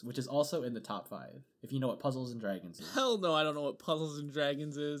Dragons, which is also in the top 5, if you know what Puzzles and Dragons is. Hell no, I don't know what Puzzles and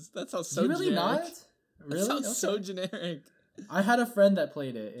Dragons is. That sounds so generic. You really not? Really? That sounds so generic. I had a friend that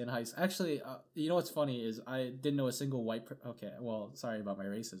played it in high school. Actually, you know what's funny is I didn't know a single white... Okay, well, sorry about my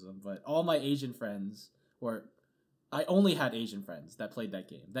racism, but all my Asian friends... Or I only had Asian friends that played that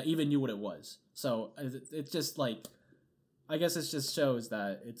game, that even knew what it was. So it's just like, I guess it just shows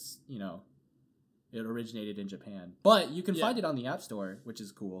that it's, it originated in Japan. But you can find it on the App Store, which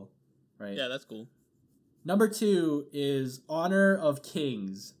is cool, right? Yeah, that's cool. Number 2 is Honor of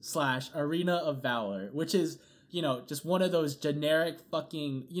Kings / Arena of Valor, which is, just one of those generic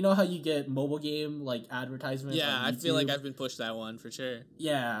fucking... You know how you get mobile game, like, advertisements? Yeah, on I feel like YouTube? I've been pushed that one, for sure.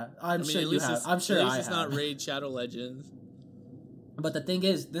 Yeah, I'm sure you have. I'm sure at least I it's have. not Raid Shadow Legends. But the thing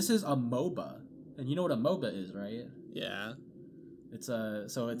is, this is a MOBA. And you know what a MOBA is, right? Yeah.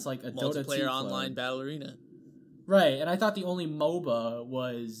 So it's like a Multiplayer Dota 2 online battle arena. Right, and I thought the only MOBA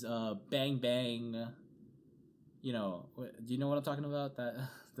was Bang Bang. Do you know what I'm talking about?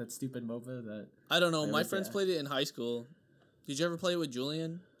 That stupid MOBA that... I don't know. My friends played it in high school. Did you ever play it with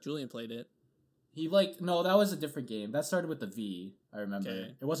Julian? Julian played it. No, that was a different game. That started with the V, I remember.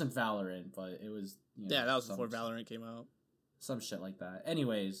 Okay. It wasn't Valorant, but it was... Yeah, that was before Valorant came out. Some shit like that.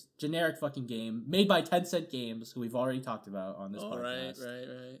 Anyways, generic fucking game. Made by Tencent Games, who we've already talked about on this podcast.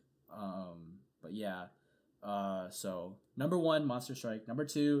 Right. But yeah. So, number 1, Monster Strike. Number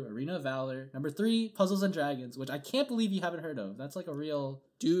 2, Arena of Valor. Number 3, Puzzles and Dragons, which I can't believe you haven't heard of. That's like a real...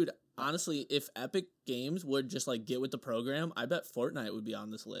 Dude, honestly, if Epic Games would just like get with the program, I bet Fortnite would be on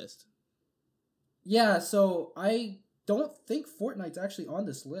this list. Yeah, so I don't think Fortnite's actually on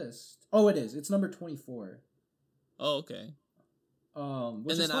this list. Oh, it is. It's number 24. Oh, okay. And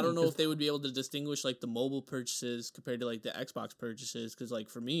then I don't know if they would be able to distinguish like the mobile purchases compared to like the Xbox purchases, because like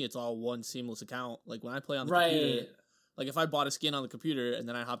for me it's all one seamless account. Like when I play on the computer, like if I bought a skin on the computer and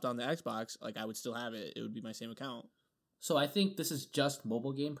then I hopped on the Xbox, like I would still have it. It would be my same account. So I think this is just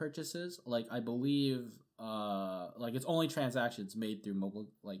mobile game purchases. Like I believe, like it's only transactions made through mobile,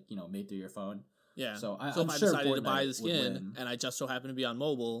 like made through your phone. Yeah. So if I'm I sure decided Fortnite to buy the skin and I just so happen to be on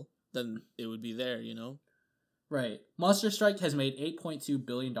mobile, then it would be there. Right. Monster Strike has made $8.2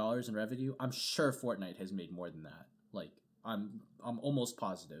 billion in revenue. I'm sure Fortnite has made more than that. Like, I'm almost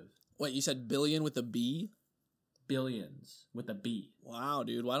positive. Wait, you said billion with a B? Billions with a B. Wow,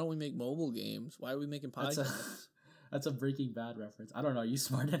 dude. Why don't we make mobile games? Why are we making podcasts? That's a Breaking Bad reference. I don't know. Are you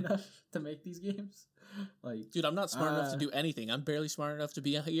smart enough to make these games? Like, dude, I'm not smart enough to do anything. I'm barely smart enough to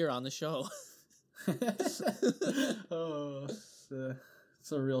be here on the show. It's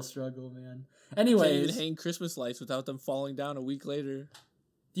a real struggle, man. Anyways, can't even hang Christmas lights without them falling down a week later.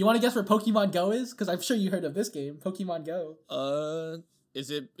 Do you want to guess where Pokemon Go is? Because I'm sure you heard of this game, Pokemon Go. Is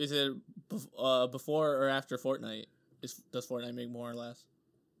it before or after Fortnite? Does Fortnite make more or less?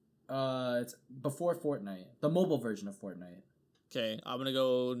 It's before Fortnite, the mobile version of Fortnite. Okay, I'm gonna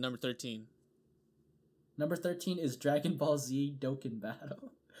go number 13. Number 13 is Dragon Ball Z Dokkan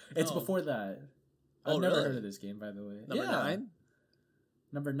Battle. It's Oh. before that. I've Oh, never really? heard of this game, by the way. Number 9.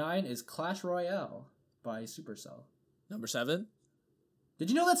 Number 9 is Clash Royale by Supercell. Number 7. Did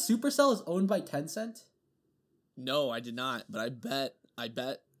you know that Supercell is owned by Tencent? No, I did not. But I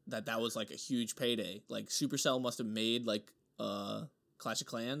bet that was like a huge payday. Like Supercell must have made like Clash of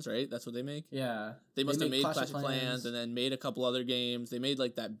Clans, right? That's what they make. Yeah. They must have made made Clash of Clans and then made a couple other games. They made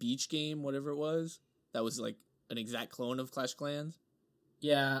like that beach game, whatever it was. That was like an exact clone of Clash of Clans.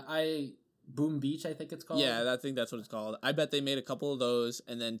 Yeah, Boom Beach, I think it's called. Yeah, I think that's what it's called. I bet they made a couple of those,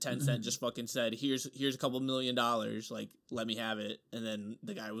 and then Tencent just fucking said, "Here's a couple $1 million, like let me have it." And then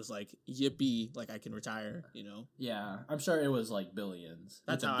the guy was like, "Yippee! Like I can retire," you know. Yeah, I'm sure it was like billions.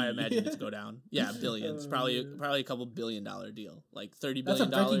 That's with a how I B. imagine it to go down. Yeah, billions. Probably a couple $1 billion deal, like $30 That's a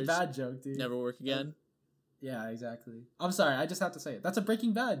billion. Breaking Bad joke, dude. Never work again. Yeah, exactly. I'm sorry, I just have to say it. That's a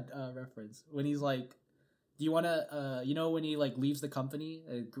Breaking Bad reference. When he's like, "Do you want to?" You know when he like leaves the company,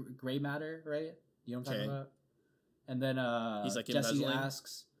 Gray Matter, right? You know what I'm talking about? And then He's like Jesse embezzling?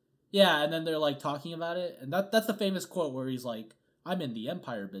 asks, yeah, and then they're like talking about it, and that's the famous quote where he's like, "I'm in the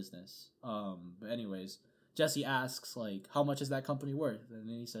empire business." But anyways, Jesse asks like, "How much is that company worth?" And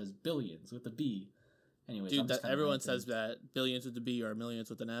then he says, "Billions with a B." Anyways, Dude, everyone says that billions with the B or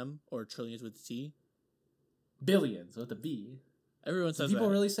millions with an M or trillions with a T. billions with a B. Everyone Do says people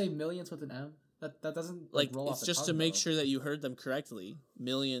that. really say millions with an M? That doesn't Like roll off it's the just tongue, to make though. sure that you heard them correctly.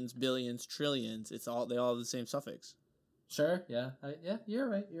 Millions, billions, trillions. They all have the same suffix. Sure, yeah, yeah. You're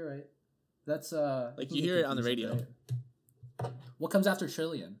right. That's Like can you get hear it on the confusing, radio. right? What comes after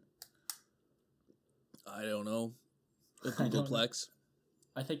trillion? I don't know. A I don't know. Googleplex.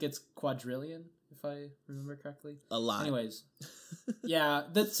 I think it's quadrillion, if I remember correctly. A lot. Anyways, yeah.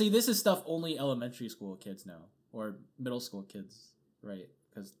 See, this is stuff only elementary school kids know, or middle school kids, right?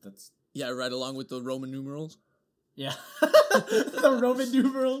 Because that's Yeah, right along with the Roman numerals. yeah, the Roman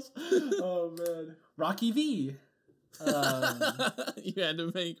numerals. Oh man, Rocky V. You had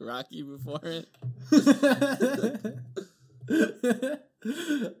to make Rocky before it.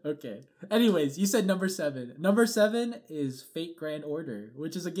 Okay. Anyways, you said number 7. Number 7 is Fate Grand Order,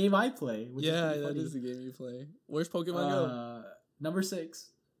 which is a game I play. Which Yeah, is that is the game you play. Where's Pokemon Go? Number 6.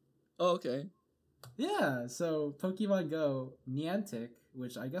 Oh, okay. Yeah, so Pokemon Go, Niantic,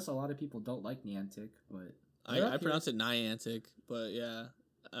 which I guess a lot of people don't like Niantic, but I pronounce it Niantic, but yeah,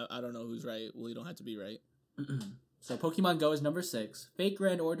 I don't know who's right. Well, you don't have to be right. So Pokemon Go is number 6. Fate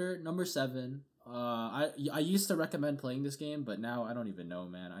Grand Order, number 7. I used to recommend playing this game, but now I don't even know,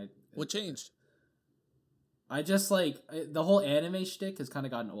 man. What changed? I just like the whole anime shtick has kind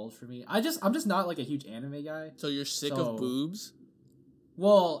of gotten old for me. I'm just not like a huge anime guy. So you're sick So- of boobs?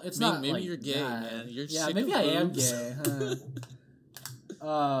 Well, it's not. Maybe like you're gay, that. man. You're yeah, sick maybe of I am boobs. gay.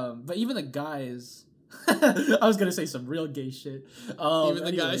 But even the guys, I was gonna say some real gay shit. Even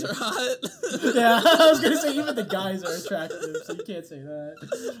the guys are hot. Yeah, I was gonna say even the guys are attractive, so you can't say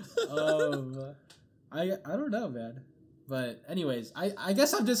that. I don't know, man. But anyways, I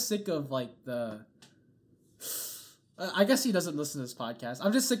guess I'm just sick of like the. I guess he doesn't listen to this podcast.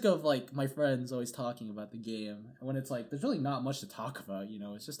 I'm just sick of like my friends always talking about the game, and when it's like there's really not much to talk about. You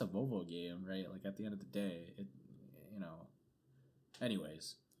know, it's just a mobile game, right? Like at the end of the day, you know.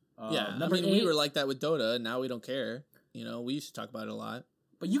 Anyways, Yeah, number we 8. were like that with Dota, and now we don't care. You know, we used to talk about it a lot.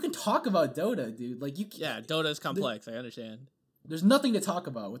 But you can talk about Dota, dude. Like you. Yeah, Dota is complex. I understand. There's nothing to talk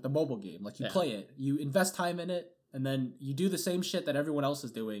about with the mobile game. Like you Yeah. play it, you invest time in it, and then you do the same shit that everyone else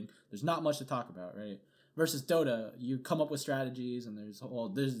is doing. There's not much to talk about, right? Versus Dota, you come up with strategies, and there's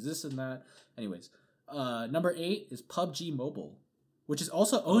this and that. Anyways, number 8 is PUBG Mobile, which is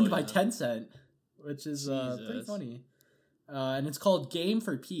also owned by yeah. Tencent, which is pretty Jesus. funny. And it's called Game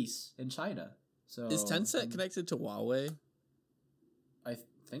for Peace in China. So Is Tencent connected to Huawei? I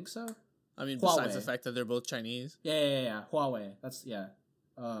think so. I mean, besides Huawei. the fact that they're both Chinese. Yeah. Huawei. That's yeah.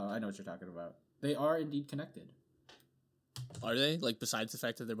 I know what you're talking about. They are indeed connected. Are they? Like, besides the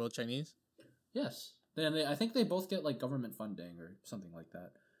fact that they're both Chinese? Yes. Then I think they both get like government funding or something like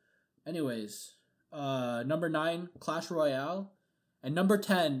that. Anyways, number 9, Clash Royale, and number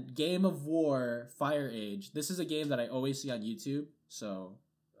 10, Game of War Fire Age. This is a game that I always see on YouTube, so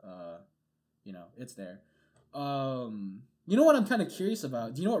you know, it's there. You know what I'm kind of curious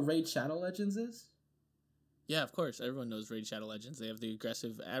about? Do you know what Raid Shadow Legends is? Yeah, of course. Everyone knows Raid Shadow Legends. They have the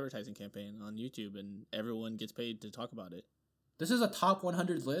aggressive advertising campaign on YouTube, and everyone gets paid to talk about it. This is a top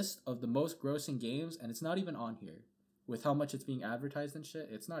 100 list of the most grossing games, and it's not even on here. With how much it's being advertised and shit,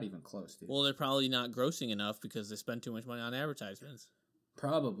 it's not even close, dude. Well, they're probably not grossing enough because they spend too much money on advertisements.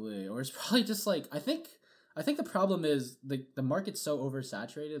 Probably, or it's probably just like I think the problem is the market's so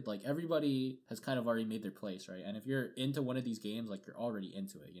oversaturated. Like everybody has kind of already made their place, right? And if you're into one of these games, like you're already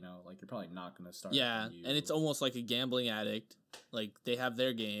into it, you know, like you're probably not gonna start. Yeah, and it's almost like a gambling addict. Like they have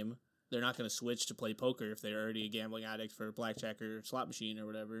their game, they're not gonna switch to play poker if they're already a gambling addict for blackjack or slot machine or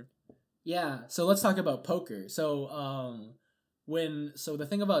whatever. Yeah, so let's talk about poker. So the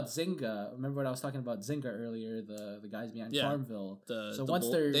thing about Zynga, remember what I was talking about Zynga earlier, the guys behind Farmville.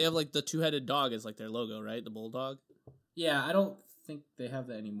 They have like the two-headed dog as like their logo, right? The bulldog. Yeah, I don't think they have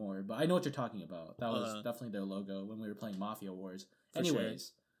that anymore, but I know what you're talking about. That was definitely their logo when we were playing Mafia Wars.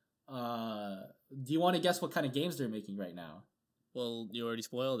 Anyways, do you want to guess what kind of games they're making right now? Well, you already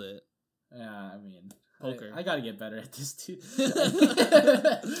spoiled it. Yeah, I mean, poker. I gotta get better at this too.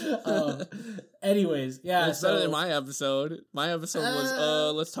 Anyways, yeah, it's better than my episode. My episode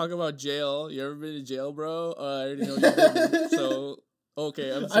was let's talk about jail. You ever been to jail, bro? I already know you've been. So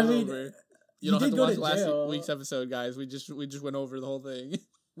okay, episode over. You don't have to watch last week's episode, guys. We just went over the whole thing.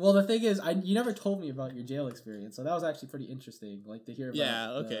 Well, the thing is, you never told me about your jail experience, so that was actually pretty interesting. Like to hear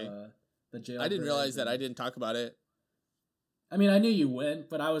about. The jail. I didn't realize that I didn't talk about it. I mean, I knew you went,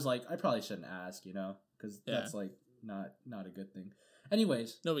 but I was like, I probably shouldn't ask, you know, because that's like not a good thing.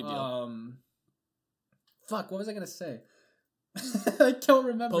 Anyways, no big deal. Fuck, what was I gonna say? I don't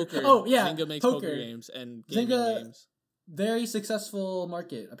remember. Poker. Oh yeah, Zynga makes poker games and gaming games. Very successful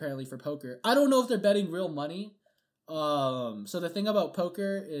market apparently for poker. I don't know if they're betting real money. So the thing about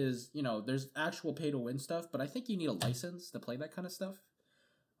poker is, you know, there's actual pay to win stuff, but I think you need a license to play that kind of stuff.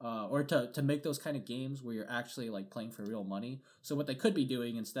 Or to make those kind of games where you're actually like playing for real money. So what they could be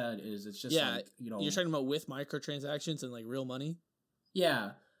doing instead is it's just like, you know, you're talking about with microtransactions and like real money.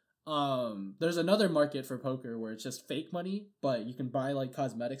 Yeah. There's another market for poker where it's just fake money, but you can buy like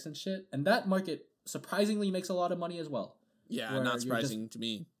cosmetics and shit, and that market surprisingly makes a lot of money as well. Yeah, not surprising to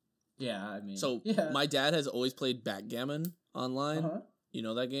me. Yeah, I mean, my dad has always played backgammon online. You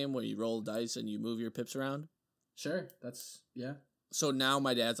know that game where you roll dice and you move your pips around? Sure, So now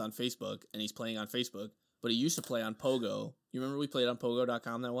my dad's on Facebook, and he's playing on Facebook, but he used to play on Pogo. You remember we played on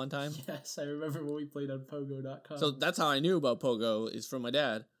Pogo.com that one time? Yes, I remember when we played on Pogo.com. So that's how I knew about Pogo, is from my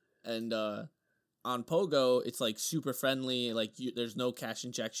dad. And on Pogo, it's like super friendly, like there's no cash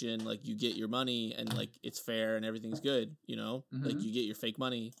injection, like you get your money, and like it's fair and everything good, you know? Like you get your fake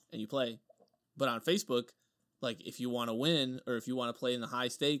money, and you play. But on Facebook, like if you want to win, or if you want to play in the high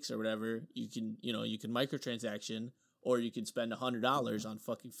stakes or whatever, you can microtransaction, or you can spend $100 on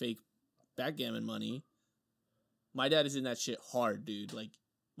fucking fake backgammon money. My dad is in that shit hard, dude. Like,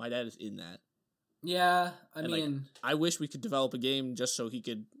 my dad is in that. Yeah, I mean... Like, I wish we could develop a game just so he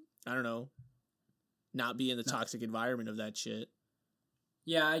could, I don't know, not be in the toxic environment of that shit.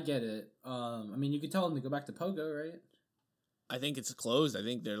 Yeah, I get it. I mean, you could tell him to go back to Pogo, right? I think it's closed. I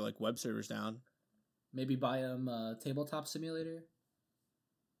think they're, like, web servers down. Maybe buy him a Tabletop Simulator?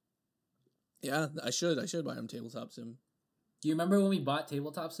 Yeah, I should buy him Tabletop Sim. Do you remember when we bought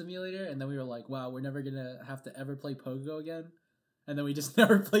Tabletop Simulator and then we were like, wow, we're never going to have to ever play Pogo again? And then we just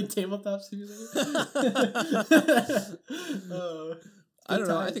never played Tabletop Simulator? I don't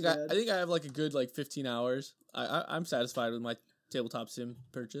know. I think I have like a good like 15 hours. I'm satisfied with my Tabletop Sim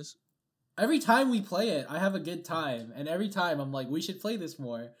purchase. Every time we play it, I have a good time. And every time I'm like, we should play this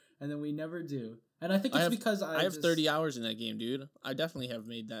more. And then we never do. And I think it's because I have 30 hours in that game, dude. I definitely have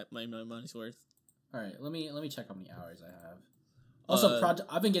made that my money's worth. All right, let me check how many hours I have. Also,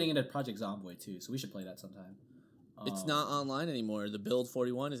 I've been getting into Project Zomboid too, so we should play that sometime. It's not online anymore. The Build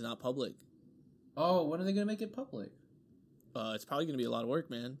 41 is not public. Oh, when are they gonna make it public? It's probably gonna be a lot of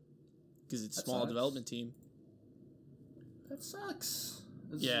work, man, because it's a small development team. That sucks.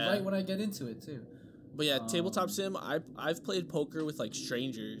 It's right when I get into it too. But yeah, Tabletop Sim, I've played poker with, like,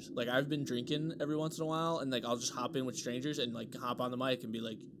 strangers. Like, I've been drinking every once in a while, and, like, I'll just hop in with strangers and, like, hop on the mic and be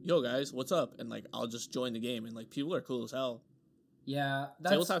like, yo, guys, what's up? And, like, I'll just join the game, and, like, people are cool as hell. Yeah.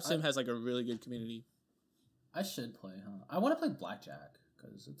 Tabletop Sim has, like, a really good community. I should play, huh? I want to play Blackjack,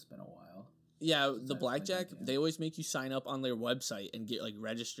 because it's been a while. Yeah, the Blackjack, they always make you sign up on their website and get, like,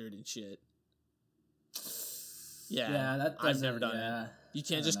 registered and shit. Yeah, I've never done it. You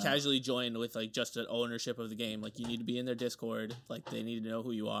can't just casually join with, like, just an ownership of the game. Like, you need to be in their Discord. Like, they need to know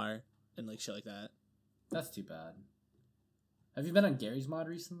who you are and, like, shit like that. That's too bad. Have you been on Gary's Mod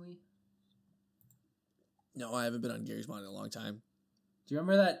recently? No, I haven't been on Gary's Mod in a long time. Do you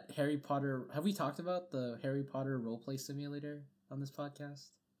remember that Harry Potter... Have we talked about the Harry Potter roleplay simulator on this podcast?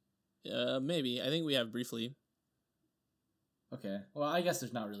 Maybe. I think we have briefly. Okay. Well, I guess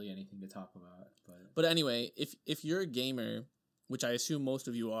there's not really anything to talk about, But anyway, if you're a gamer, which I assume most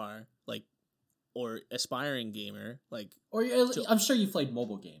of you are, like, or aspiring gamer, like, I'm sure you've played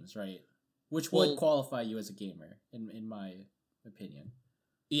mobile games, right? Which would qualify you as a gamer, in my opinion.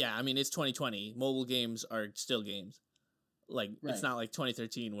 Yeah, I mean, it's 2020. Mobile games are still games. Like, Right. It's not like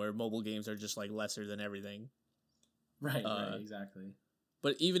 2013 where mobile games are just, like, lesser than everything. Right, exactly.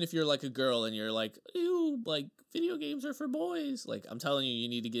 But even if you're, like, a girl and you're like, ew, like, video games are for boys, like, I'm telling you, you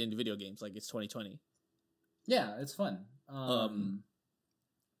need to get into video games. Like, it's 2020. Yeah, it's fun.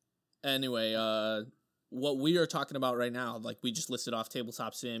 Anyway, what we are talking about right now, like, we just listed off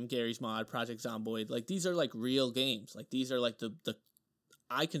Tabletop Sim, Gary's Mod, Project Zomboid. Like, these are, like, real games. Like, these are, like, the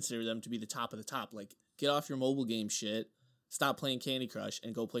I consider them to be the top of the top. Like, get off your mobile game shit, stop playing Candy Crush,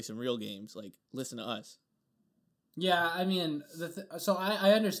 and go play some real games. Like, listen to us. Yeah, I mean, so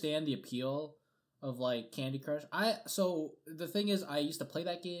I understand the appeal of, like, Candy Crush. So the thing is, I used to play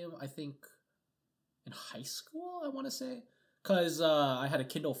that game, I think, in high school, I want to say. Because I had a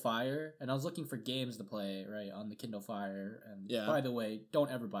Kindle Fire, and I was looking for games to play, right, on the Kindle Fire. And by the way, don't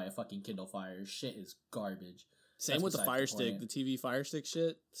ever buy a fucking Kindle Fire. Shit is garbage. Same with the Fire Stick, the TV Fire Stick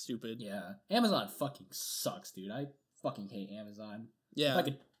shit. Stupid. Yeah. Amazon fucking sucks, dude. I fucking hate Amazon. Yeah. If I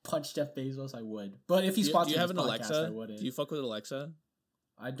could punch Jeff Bezos, I would. But if he sponsored this podcast, Alexa? I wouldn't. Do you fuck with Alexa?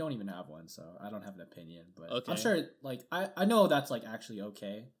 I don't even have one, so I don't have an opinion. But okay. I'm sure, like, I know that's, like, actually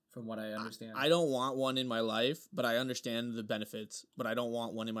okay, from what I understand. I don't want one in my life, but I understand the benefits. But I don't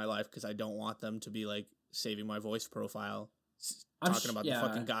want one in my life because I don't want them to be, like, saving my voice profile. Talking about the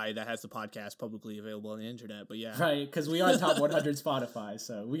fucking guy that has the podcast publicly available on the internet, but yeah. Right, because we are top 100 Spotify,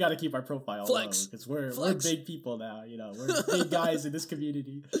 so we got to keep our profile low, because we're big people now, you know, we're big guys in this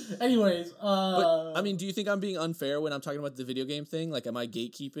community. Anyways, But, I mean, do you think I'm being unfair when I'm talking about the video game thing? Like, am I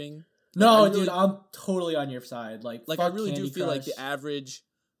gatekeeping? No, dude, I'm totally on your side. Like I really do feel like the average,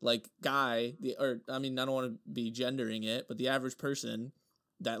 like, guy, I don't want to be gendering it, but the average person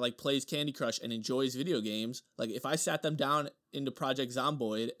that, like, plays Candy Crush and enjoys video games, like, if I sat them down into Project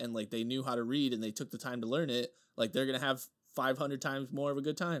Zomboid and, like, they knew how to read and they took the time to learn it, like, they're gonna have 500 times more of a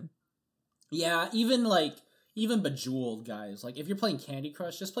good time. Yeah, even Bejeweled, guys. Like, if you're playing Candy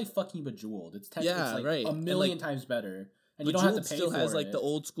Crush, just play fucking Bejeweled. It's like right. a million times better, and you don't have to pay still for has it. Like the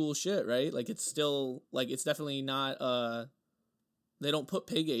old school shit, right? Like, it's still, like, it's definitely not. They don't put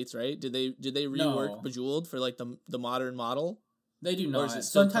Paygates, right? Did they rework Bejeweled for, like, the modern model? They do not.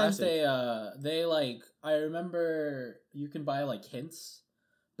 Sometimes they like, I remember you can buy, like, hints,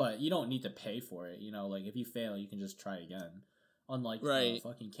 but you don't need to pay for it. You know, like, if you fail, you can just try again. Unlike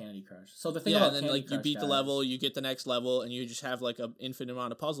fucking Candy Crush. So the thing about and then Candy like Crush, you beat the level, you get the next level, and you just have like an infinite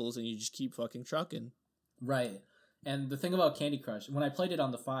amount of puzzles, and you just keep fucking trucking. Right. And the thing about Candy Crush, when I played it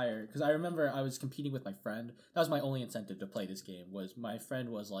on the Fire, because I remember I was competing with my friend. That was my only incentive to play this game. Was my friend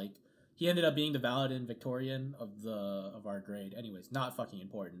was like, he ended up being the valedictorian of our grade. Anyways, not fucking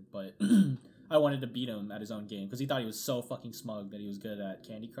important, but I wanted to beat him at his own game because he thought he was so fucking smug that he was good at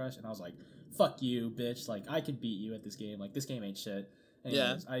Candy Crush, and I was like, fuck you, bitch. Like, I could beat you at this game. Like, this game ain't shit.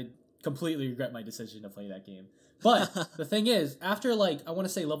 Anyways, I completely regret my decision to play that game. But the thing is, after, like, I want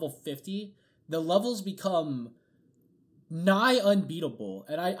to say level 50, the levels become nigh unbeatable.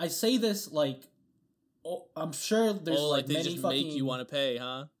 And I say this, like, I'm sure there's, like they many just fucking... make you want to pay,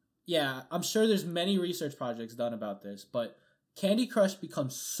 huh? Yeah, I'm sure there's many research projects done about this, but Candy Crush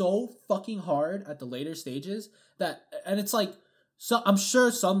becomes so fucking hard at the later stages that, and it's like, so I'm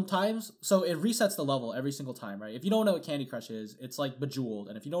sure sometimes, so it resets the level every single time, right? If you don't know what Candy Crush is, it's like Bejeweled,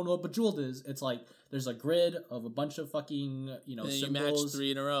 and if you don't know what Bejeweled is, it's like there's a grid of a bunch of fucking, you know, and symbols. You match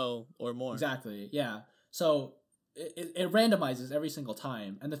 3 in a row or more. Exactly, yeah. So it randomizes every single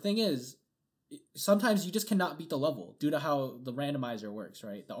time, and the thing is, sometimes you just cannot beat the level due to how the randomizer works,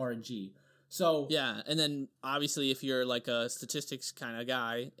 right? The RNG. So yeah, and then obviously if you're like a statistics kind of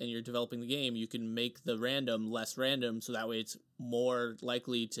guy and you're developing the game, you can make the random less random, so that way it's more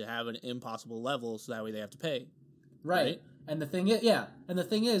likely to have an impossible level, so that way they have to pay. Right? And the thing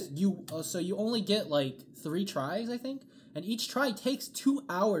is, you you only get like 3 tries, I think, and each try takes 2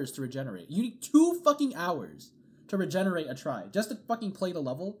 hours to regenerate. You need 2 fucking hours to regenerate a try just to fucking play the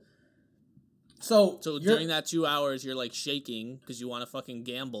level. So during that 2 hours, you're like shaking because you want to fucking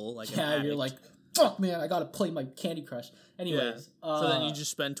gamble. Like, yeah, you're like, fuck, man, I gotta play my Candy Crush. Anyways, so then you just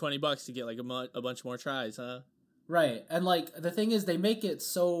spend $20 to get like a bunch more tries, huh? Right, and like the thing is, they make it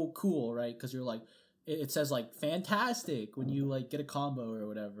so cool, right? Because you're like, it says like fantastic when you like get a combo or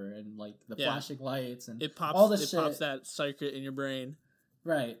whatever, and like the flashing lights and it pops all this pops that circuit in your brain.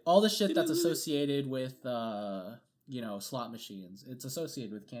 Right, all the shit that's associated with slot machines. It's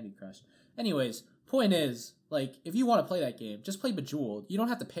associated with Candy Crush. Anyways, point is, like, if you want to play that game, just play Bejeweled. You don't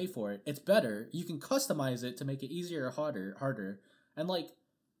have to pay for it. It's better. You can customize it to make it easier or harder. And, like,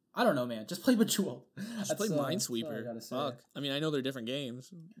 I don't know, man. Just play Bejeweled. Just play Minesweeper. Fuck. I mean, I know they're different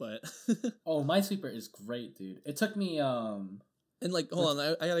games, but... Oh, Minesweeper is great, dude. It took me, And, like, hold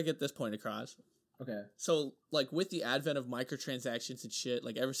on. I gotta get this point across. Okay. So, like, with the advent of microtransactions and shit,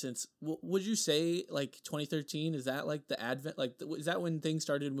 like, ever since... would you say, like, 2013? Is that, like, the advent... Like, is that when things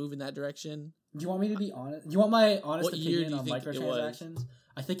started to move in that direction? Do you want me to be honest? Do you want my honest opinion on think microtransactions?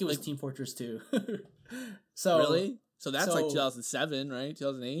 I think it was Team Fortress 2. Really? So that's like 2007, right?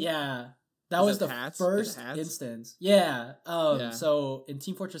 2008? Yeah. That was the first instance. Yeah. So in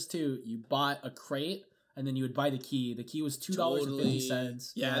Team Fortress 2, you bought a crate and then you would buy the key. The key was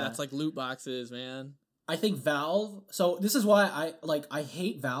 $2.50. Yeah, that's like loot boxes, man. I think Valve. So this is why I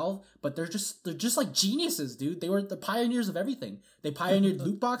hate Valve, but they're just like geniuses, dude. They were the pioneers of everything. They pioneered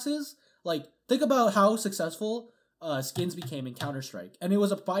loot boxes. Like, think about how successful skins became in Counter-Strike, and it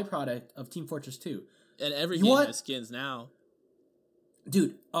was a byproduct of Team Fortress 2. And every game has skins now.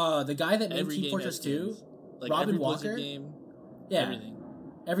 Dude, the guy that made Team Fortress 2, like Robin Walker, game, everything.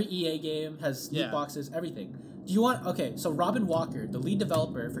 Every EA game has loot boxes, everything. Do you want... Okay, so Robin Walker, the lead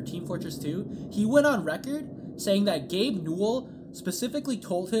developer for Team Fortress 2, he went on record saying that Gabe Newell specifically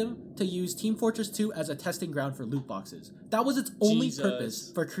told him to use Team Fortress 2 as a testing ground for loot boxes. That was its only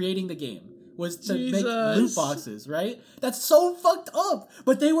purpose for creating the game. Was to make loot boxes, right? That's so fucked up.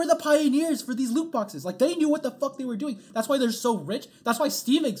 But they were the pioneers for these loot boxes. Like, they knew what the fuck they were doing. That's why they're so rich. That's why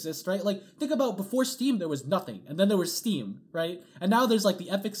Steam exists, right? Like, think about before Steam, there was nothing. And then there was Steam, right? And now there's, like, the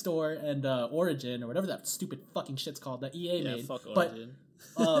Epic Store and Origin, or whatever that stupid fucking shit's called that EA made. Fuck Origin.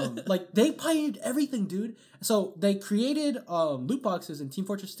 But, like, they pioneered everything, dude. So, they created loot boxes in Team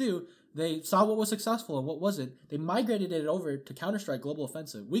Fortress 2. They saw what was successful and what wasn't. They migrated it over to Counter-Strike Global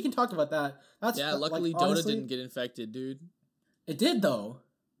Offensive. We can talk about that. Luckily Dota honestly, didn't get infected, dude. It did, though.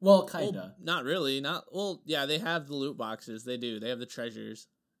 Well, kinda. Well, not really. They have the loot boxes. They do. They have the treasures.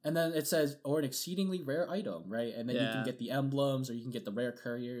 And then it says, or an exceedingly rare item, right? And then you can get the emblems, or you can get the rare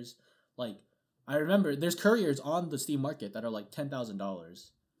couriers. Like, I remember, there's couriers on the Steam market that are like $10,000.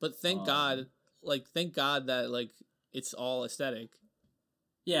 But thank God that, like, it's all aesthetic.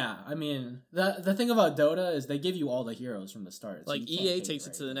 Yeah, I mean, the thing about Dota is they give you all the heroes from the start. So like, EA takes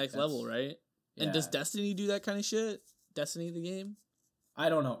it to the next level, right? Yeah. And does Destiny do that kind of shit? Destiny, the game? I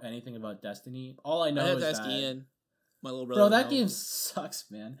don't know anything about Destiny. All I know is that... I have to ask Ian, my little brother. Bro, that game sucks,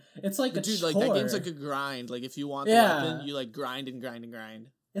 man. It's like a chore. Like, that game's like a grind. Like, if you want the weapon, you, like, grind and grind and grind.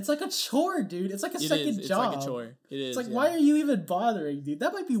 It's like a chore, dude. It's like a second job. It's like a chore. It is. It's like, why are you even bothering, dude?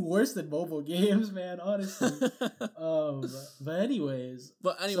 That might be worse than mobile games, man, honestly. But anyways.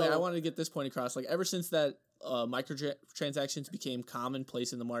 I wanted to get this point across. Like, ever since that microtransactions became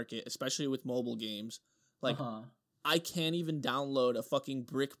commonplace in the market, especially with mobile games, like, I can't even download a fucking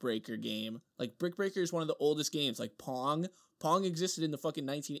Brick Breaker game. Like, Brick Breaker is one of the oldest games. Like, Pong. Pong existed in the fucking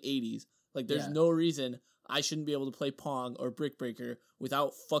 1980s. Like, there's no reason I shouldn't be able to play Pong or Brick Breaker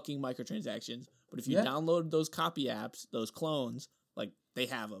without fucking microtransactions. But if you download those copy apps, those clones, like, they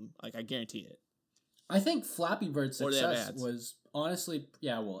have them. Like, I guarantee it. I think Flappy Bird's success was honestly...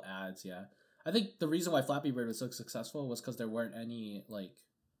 Yeah, well, ads, yeah. I think the reason why Flappy Bird was so successful was because there weren't any, like...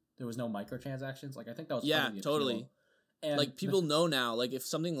 There was no microtransactions. Like, I think that was part of the totally. And like, people know now, like, if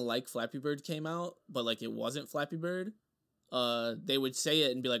something like Flappy Bird came out, but, like, it wasn't Flappy Bird, they would say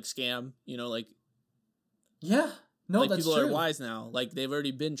it and be like, scam, you know, like... Yeah, no, like, that's people true. are wise now. Like, they've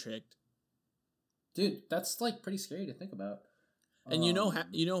already been tricked. Dude, that's, like, pretty scary to think about. And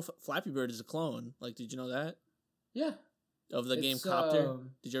Flappy Bird is a clone. Like, did you know that? Yeah. Of the game Copter?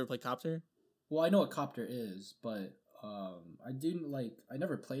 Did you ever play Copter? Well, I know what Copter is, but I didn't, like... I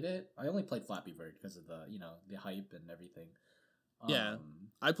never played it. I only played Flappy Bird because of the, the hype and everything. Yeah.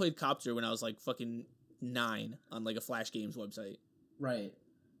 I played Copter when I was, like, fucking 9 on, like, a Flash Games website. Right.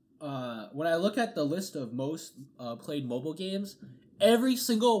 When I look at the list of most played mobile games, every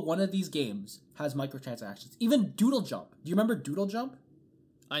single one of these games has microtransactions. Even Doodle Jump. Do you remember Doodle Jump?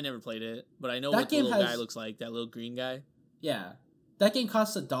 I never played it, but I know what the little guy looks like. That little green guy. Yeah. That game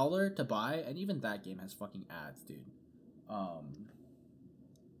costs $1 to buy, and even that game has fucking ads, dude.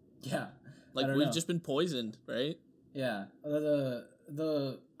 Yeah. Like, we've just been poisoned, right? Yeah.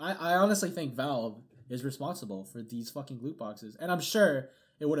 I honestly think Valve is responsible for these fucking loot boxes. And I'm sure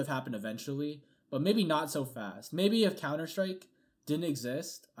it would have happened eventually, but maybe not so fast. Maybe if Counter-Strike didn't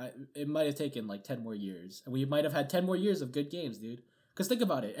exist, it might have taken like 10 more years. And we might have had 10 more years of good games, dude. Because think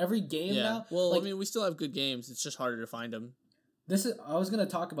about it. Every game now... Well, like, I mean, we still have good games. It's just harder to find them. I was gonna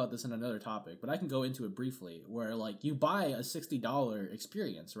talk about this in another topic, but I can go into it briefly. Where like you buy a $60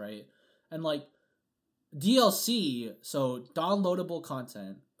 experience, right? And like DLC, so downloadable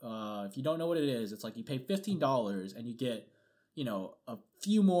content. If you don't know what it is, it's like you pay $15 and you get, a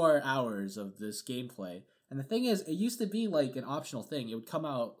few more hours of this gameplay. And the thing is, it used to be like an optional thing. It would come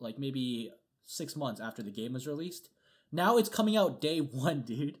out like maybe 6 months after the game was released. Now it's coming out day one,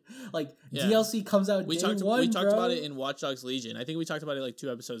 dude. Like DLC comes out day one. We talked about it in Watch Dogs Legion. I think we talked about it like 2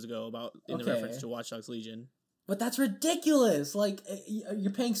 episodes ago the reference to Watch Dogs Legion. But that's ridiculous. Like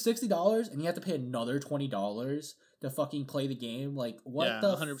you're paying $60 and you have to pay another $20 to fucking play the game. Like what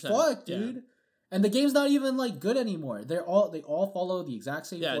the 100%. Fuck, dude? Yeah. And the game's not even like good anymore. They all follow the exact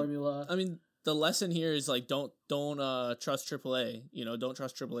same formula. I mean, the lesson here is like don't trust AAA. Don't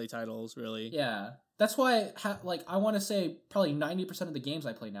trust AAA titles really. Yeah. That's why, I want to say probably 90% of the games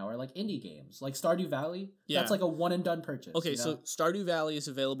I play now are, like, indie games. Like, Stardew Valley, that's, like, a one-and-done purchase. Okay, so Stardew Valley is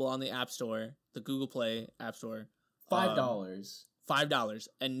available on the App Store, the Google Play App Store. $5. $5.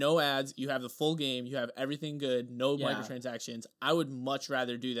 And no ads. You have the full game. You have everything good. No microtransactions. I would much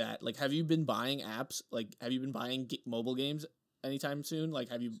rather do that. Like, have you been buying apps? Like, have you been buying mobile games anytime soon? Like,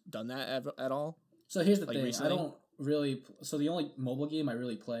 have you done that at all? So here's the thing. Recently? I don't really. So the only mobile game I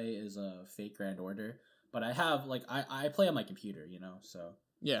really play is Fate Grand Order. But I have I play on my computer, So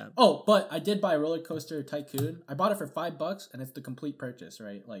yeah. Oh, but I did buy Roller Coaster Tycoon. I bought it for $5, and it's the complete purchase,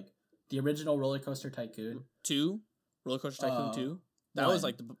 right? Like the original Roller Coaster Tycoon. 2, Roller Coaster Tycoon 2. That was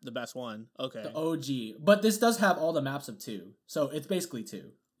like the best one. Okay. The OG, but this does have all the maps of 2, so it's basically 2.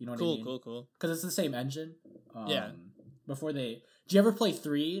 You know what I mean? Cool. Because it's the same engine. Yeah. Did you ever play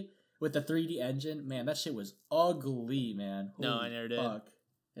 3 with the 3D engine? Man, that shit was ugly, man. Holy no, I never did. Fuck.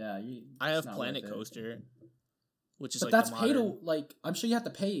 Yeah, I have Planet Coaster, which is but that's pay to I'm sure you have to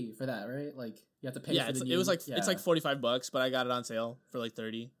pay for that, right? Like you have to pay. For it was like it's like $45, but I got it on sale for like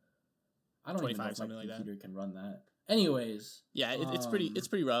 30. I don't even know if my computer can run that. Anyways, yeah, it's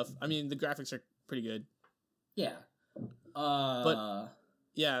pretty rough. I mean, the graphics are pretty good. Yeah. But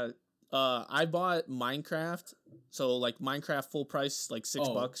yeah, I bought Minecraft. So like Minecraft full price, like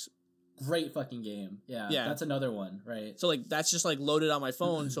 $6. Great fucking game. Yeah. That's another one, right? So like that's just like loaded on my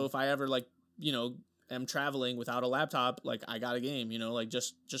phone. So if I ever am traveling without a laptop, like I got a game, like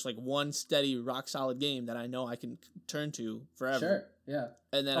just like one steady rock solid game that I know I can turn to forever. Sure. Yeah.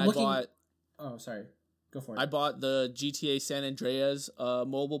 And then I bought. Oh, sorry. Go for it. I bought the GTA San Andreas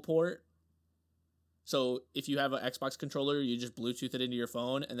mobile port. So if you have an Xbox controller, you just Bluetooth it into your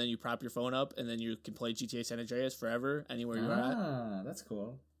phone, and then you prop your phone up, and then you can play GTA San Andreas forever anywhere you're at. Ah, that's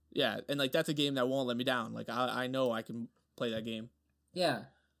cool. Yeah, and like that's a game that won't let me down. Like I know I can play that game. Yeah.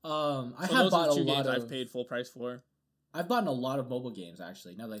 I have bought a lot of. I've paid full price for. I've bought a lot of mobile games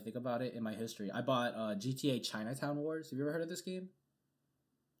actually. Now that I think about it, in my history, I bought GTA Chinatown Wars. Have you ever heard of this game?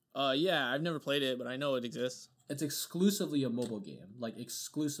 Yeah, I've never played it, but I know it exists. It's exclusively a mobile game. Like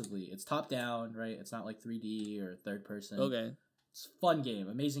exclusively, it's top down, right? It's not like 3D or third person. Okay. It's a fun game,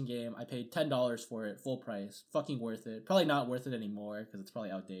 amazing game. I paid $10 for it, full price. Fucking worth it. Probably not worth it anymore because it's probably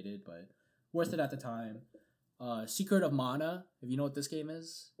outdated, but worth it at the time. Secret of Mana, if you know what this game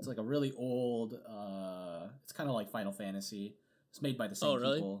is. It's like a really old, it's kind of like Final Fantasy. It's made by the same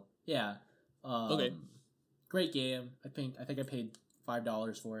people. Yeah. Okay. Great game. I think I paid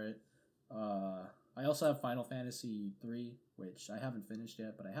 $5 for it. I also have Final Fantasy 3, which I haven't finished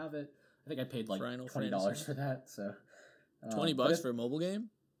yet, but I have it. I think I paid like $20 for that, so... $20 for a mobile game?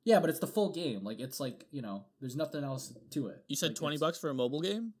 Yeah, but it's the full game. Like it's like, there's nothing else to it. You said like, $20 for a mobile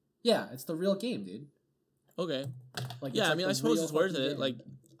game? Yeah, it's the real game, dude. Okay. Like yeah, I mean, I suppose it's worth it. Game. Like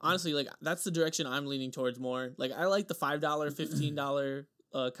honestly, like that's the direction I'm leaning towards more. Like I like the $5,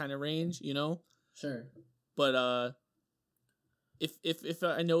 $15 kind of range, Sure. But if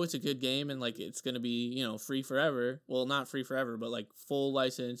I know it's a good game and like it's gonna be free forever, well not free forever, but like full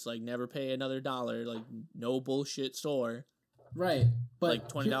license, like never pay another dollar, like no bullshit store. Right, but like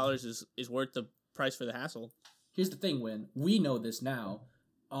 $20 is worth the price for the hassle. Here's the thing, Win. We know this now.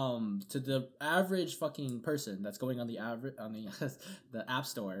 To the average fucking person that's going on the the app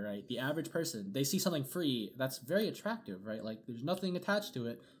store, right? The average person, they see something free that's very attractive, right? Like there's nothing attached to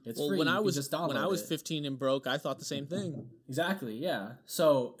it. It's free. When I was 15 and broke, I thought the same thing. Exactly, yeah.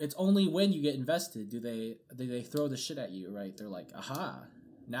 So it's only when you get invested do they throw the shit at you, right? They're like, aha,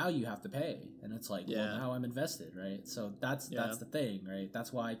 now you have to pay, and it's like, well, now I'm invested, right? So that's the thing, right?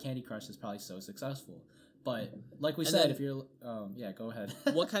 That's why Candy Crush is probably so successful. But like we said, if you're, go ahead.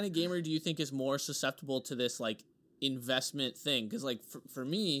 What kind of gamer do you think is more susceptible to this like investment thing? Because like for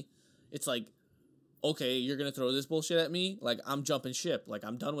me, it's like okay, you're gonna throw this bullshit at me, like I'm jumping ship, like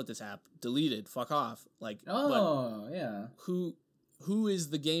I'm done with this app, deleted, fuck off. Like, yeah. Who is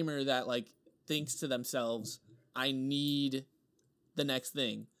the gamer that like thinks to themselves, I need the next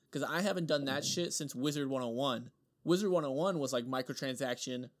thing? Because I haven't done that shit since Wizard 101. Wizard 101 was like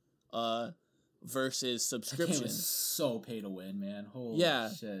microtransaction versus subscription. That game was so pay to win, man. Holy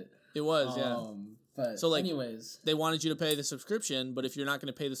shit. It was, But so, like, anyways, they wanted you to pay the subscription, but if you're not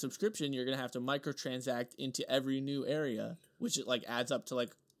going to pay the subscription, you're going to have to microtransact into every new area, which it like adds up to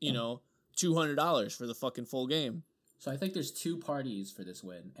like, you know, $200 for the fucking full game. So I think there's two parties for this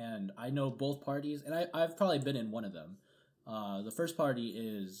win, and I know both parties, and I've probably been in one of them. The first party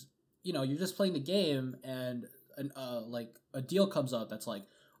is, you know, you're just playing the game, and like a deal comes up that's like,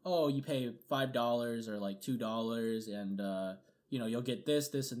 oh, you pay $5 or like $2, and you know, you'll get this,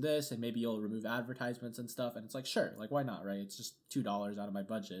 this, and this, and maybe you'll remove advertisements and stuff. And it's like, sure, like, why not, right? It's just $2 out of my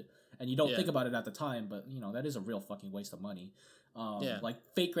budget. And you don't think about it at the time, but, you know, that is a real fucking waste of money. Like,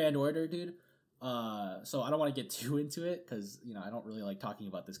 Fate Grand Order, dude. So I don't want to get too into it, because, you know, I don't really like talking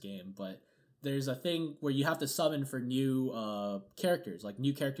about this game. But there's a thing where you have to summon for new characters, like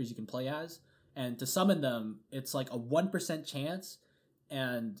new characters you can play as. And to summon them, it's like a 1% chance.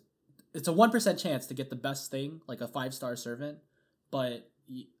 And it's a 1% chance to get the best thing, like a 5-star servant. But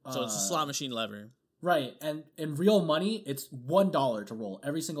so it's a slot machine lever, right? And in real money, it's $1 to roll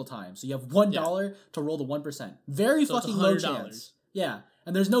every single time. So you have $1 to roll the 1%. Very so fucking low chance. Yeah,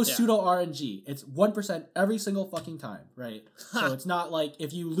 and there's no pseudo RNG. It's 1% every single fucking time, right? So it's not like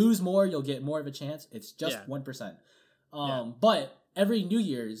if you lose more, you'll get more of a chance. It's just 1%. But every New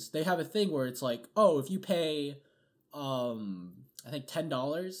Year's they have a thing where it's like, oh, if you pay, I think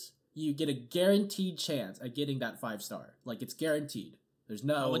 $10. You get a guaranteed chance at getting that 5-star. Like, it's guaranteed. There's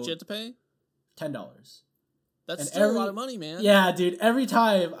no... How much you have to pay? $10. That's still a lot of money, man. Yeah, dude. Every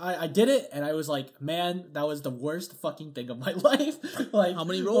time I did it, and I was like, man, that was the worst fucking thing of my life. Like, how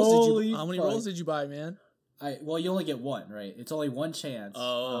many rolls did you buy, man? Well, you only get one, right? It's only one chance.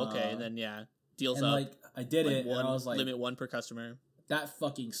 Oh, okay. And then, deals and up. Like, I did it, and I was like... Limit one per customer. That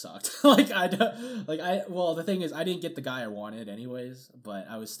fucking sucked. Well, the thing is, I didn't get the guy I wanted anyways, but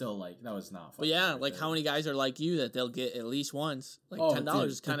I was still like, that was not fun. But yeah, like, how many guys are like you that they'll get at least once? Like, $10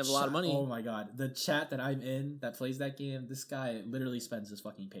 is kind of a lot of money. Oh my god. The chat that I'm in that plays that game, this guy literally spends his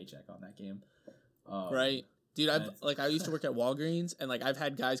fucking paycheck on that game. Right. Dude, I used to work at Walgreens, and like I've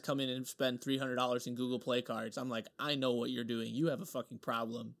had guys come in and spend $300 in Google Play cards. I'm like, I know what you're doing. You have a fucking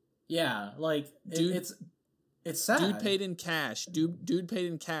problem. Yeah, like, dude, it's sad. Dude paid in cash. Dude paid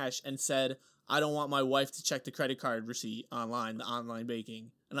in cash and said, I don't want my wife to check the credit card receipt online, the online banking.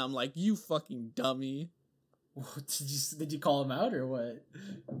 And I'm like, you fucking dummy. Did you call him out or what?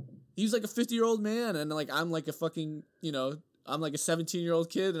 He was like a 50-year-old man, and like I'm like a fucking, you know, I'm like a 17-year-old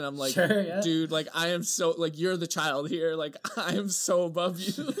kid, and I'm like, sure, yeah. Dude, like I am so, like, you're the child here. Like, I am so above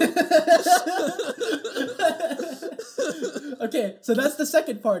you. Okay, so that's the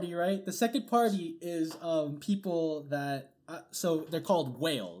second party, right? The second party is people that so they're called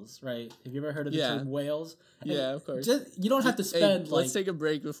whales, right? Have you ever heard of the term whales? And yeah, of course. You don't have to spend let's take a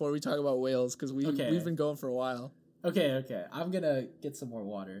break before we talk about whales, because we've been going for a while. Okay. I'm gonna get some more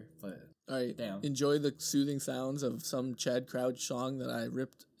water, but all right. Damn. Enjoy the soothing sounds of some Chad Crouch song that I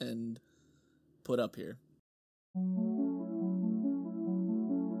ripped and put up here.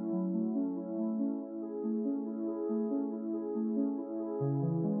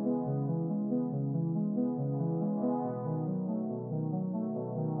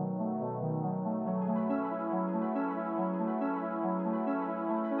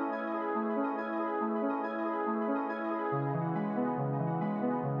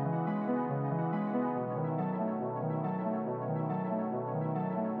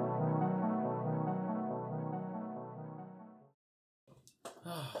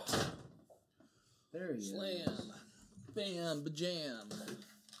 There he Slam. is. Bam. Bajam.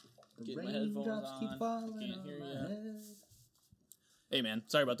 The raindrops keep falling Can't hear on ya. my head. Hey, man.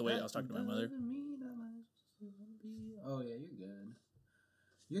 Sorry about the wait. I was talking to my mother. Oh, yeah, you're good.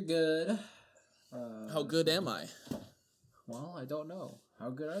 You're good. How good am I? Well, I don't know. How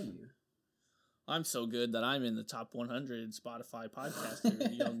good are you? I'm so good that I'm in the top 100 Spotify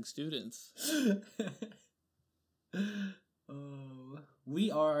podcaster young students. Oh,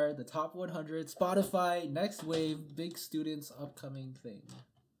 we are the top 100 Spotify Next Wave Big Students upcoming thing.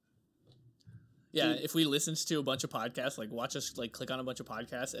 Yeah, if we listened to a bunch of podcasts, like watch us like click on a bunch of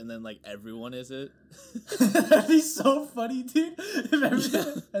podcasts and then like everyone is it. That'd be so funny, dude. If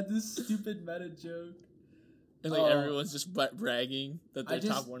everyone had this stupid meta joke. And like everyone's just bragging that they're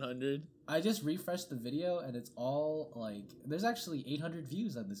top 100. I just refreshed the video and it's all like, there's actually 800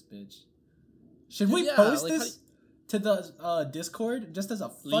 views on this bitch. Should we Yeah, post like, how this to the Discord just as a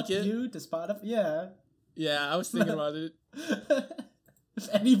fuck Leak it? you to Spotify? Yeah. Yeah, I was thinking about it. If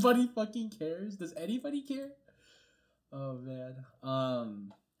anybody fucking cares, does anybody care? Oh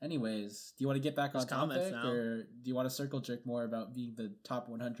man. Anyways, do you want to get back on There's comments topic, now. or do you want to circle jerk more about being the top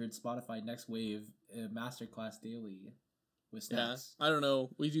 100 Spotify Next Wave Masterclass Daily with Yeah, snacks? I don't know.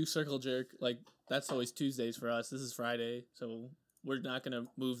 We do circle jerk. Like, that's always Tuesdays for us. This is Friday, so we're not going to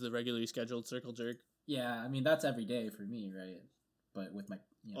move the regularly scheduled circle jerk. Yeah, I mean that's every day for me, right? But with my,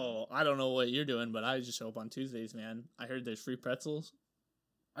 Oh, I don't know what you're doing, but I just show up on Tuesdays, man. I heard there's free pretzels.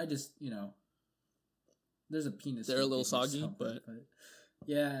 I just there's a penis. They're a little joke in there soggy, somewhere, but-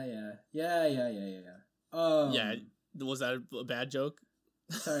 yeah. Yeah, was that a bad joke?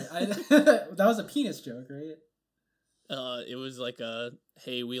 Sorry, that was a penis joke, right? It was like a,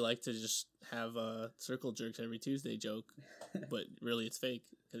 hey, we like to just have circle jerks every Tuesday joke, but really it's fake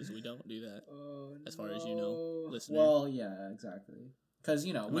because we don't do that. Oh, As far as you know, listener. Well, yeah, exactly. Because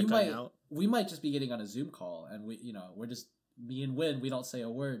Am I cutting out? we might just be getting on a Zoom call, and we're just me and Win. We don't say a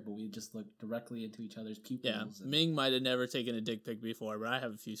word, but we just look directly into each other's pupils. Yeah, and- Ming might have never taken a dick pic before, but I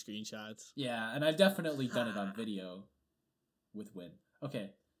have a few screenshots. Yeah, and I've definitely done it on video with Win.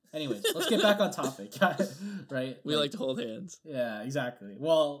 Okay. Anyways, let's get back on topic. Right? We like to hold hands. Yeah, exactly.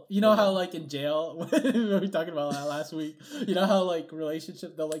 Well, you know Okay. how like in jail, we were talking about that last week. You know how like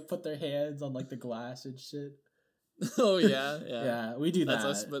relationship they'll like put their hands on like the glass and shit. Oh yeah, Yeah, we do That's that.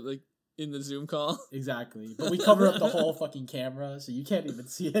 us, but like in the Zoom call. Exactly. But we cover up the whole fucking camera, so you can't even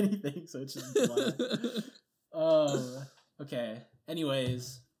see anything, so it's just black. Okay.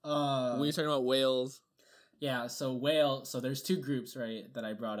 Anyways, we were talking about whales. yeah, so there's two groups, right, that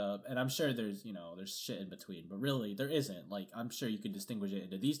I brought up, and I'm sure there's shit in between, but really there isn't. Like, I'm sure you could distinguish it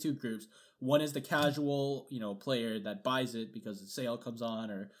into these two groups. One is the casual, player that buys it because the sale comes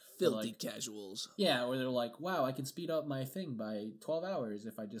on, or Filthy like, casuals. yeah, or they're like, wow, I can speed up my thing by 12 hours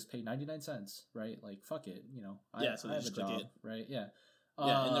if I just pay 99 cents, right? Like, fuck it, Yeah, so I they have a just click job, it. right? Yeah.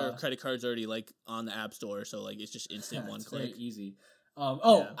 Yeah, and their credit card's already like on the app store, so like it's just instant one it's click. very easy.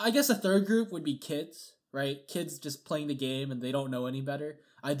 Yeah. I guess a third group would be kids, right? Kids just playing the game and they don't know any better.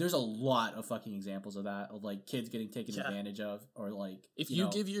 There's a lot of fucking examples of that, of like kids getting taken Yeah. advantage of, or like If you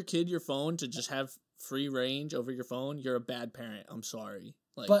give your kid your phone to just have free range over your phone, you're a bad parent. I'm sorry.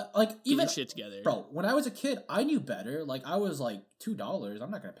 Like, but like get even your shit together, bro, when I was a kid, I knew better. Like I was like $2.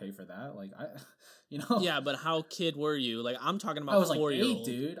 I'm not gonna pay for that. Like Yeah, but how kid were you? Like I'm talking about I was like 4-year-olds.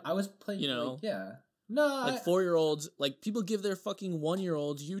 8, dude. I was playing. You know? like, yeah. No, Like 4-year-olds, like people give their fucking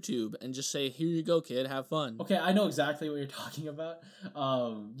 1-year-olds YouTube and just say, "Here you go, kid, have fun." okay, I know exactly what you're talking about.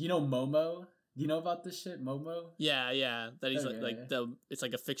 You know Momo? Do you know about this shit, Momo? Yeah. That he's Okay. like it's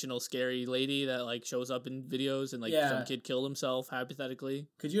like a fictional scary lady that like shows up in videos and like Yeah. some kid killed himself hypothetically.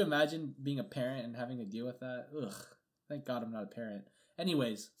 Could you imagine being a parent and having to deal with that? Ugh. Thank God I'm not a parent.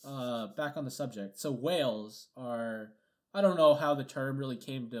 Anyways, back on the subject. So whales are, I don't know how the term really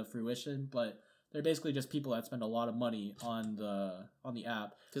came to fruition, but they're basically just people that spend a lot of money on the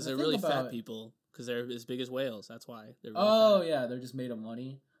app. Because The they're thing really about- fat people. Because they're as big as whales. That's why they're really Oh fat. yeah, they're just made of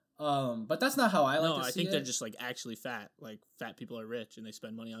money. But that's not how I like No, to I see think it. they're just like actually fat. Like fat people are rich and they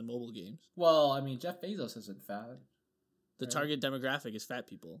spend money on mobile games. Well, I mean, Jeff Bezos isn't fat. The Right. target demographic is fat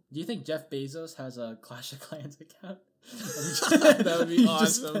people. Do you think Jeff Bezos has a Clash of Clans account? That would be He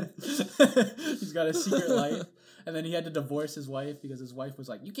awesome. He's got a secret life, and then he had to divorce his wife because his wife was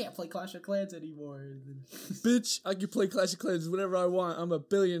like, "You can't play Clash of Clans anymore." And then- Bitch, I can play Clash of Clans whenever I want. I'm a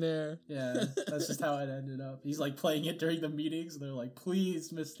billionaire. yeah, that's just how it ended up. He's like playing it during the meetings, and they're like,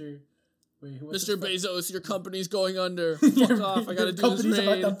 "Please, Mister, wait, what's Mr. his fu- Bezos, your company's going under. Your- Fuck off. I gotta your do this company's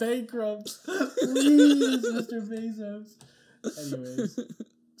raid. about to bankrupt. Please, Mr. Bezos." Anyways,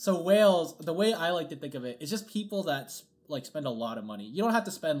 so whales, the way I like to think of it, is just people that like spend a lot of money. You don't have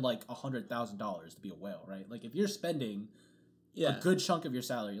to spend like $100,000 to be a whale, right? Like if you're spending Yeah. a good chunk of your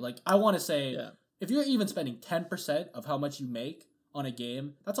salary, like I want to say, Yeah. if you're even spending 10% of how much you make on a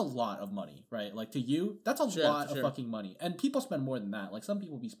game, that's a lot of money, right? Like to you, that's a Sure, lot sure. of fucking money. And people spend more than that. Like some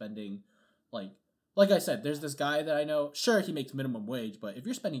people be spending like I said, there's this guy that I know, sure he makes minimum wage, but if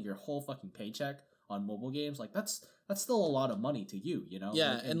you're spending your whole fucking paycheck on mobile games, like that's still a lot of money to you, you know?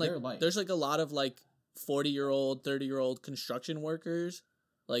 Yeah, in and their like life. there's like a lot of like 40-year-old, 30-year-old construction workers,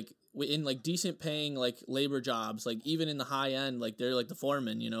 like in like decent paying like labor jobs, like even in the high end, like they're like the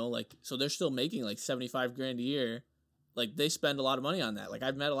foreman, like so they're still making like 75 grand a year. Like they spend a lot of money on that. Like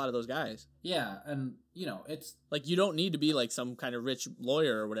I've met a lot of those guys. Yeah, and it's Like you don't need to be like some kind of rich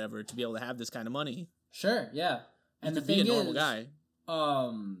lawyer or whatever to be able to have this kind of money. sure, yeah. And You the could be thing a normal is, guy.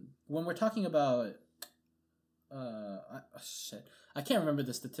 when we're talking about shit, I can't remember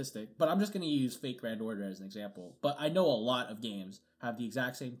the statistic, but I'm just going to use Fate Grand Order as an example. But I know a lot of games have the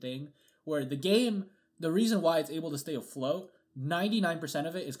exact same thing, where the reason why it's able to stay afloat, 99%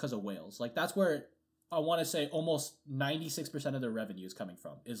 of it is because of whales. Like, that's where I want to say almost 96% of their revenue is coming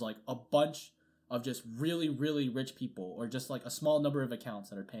from, is like a bunch of just really, really rich people, or just like a small number of accounts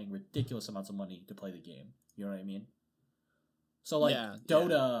that are paying ridiculous amounts of money to play the game. You know what I mean? So like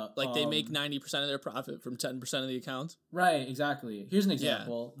Dota, like they make 90% of their profit from 10% of the accounts. Right, exactly. Here's an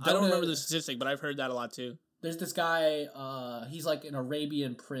example. I don't remember the statistic, but I've heard that a lot too. There's this guy, he's like an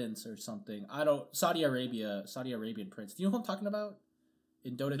Arabian prince or something. Saudi Arabian prince. Do you know who I'm talking about?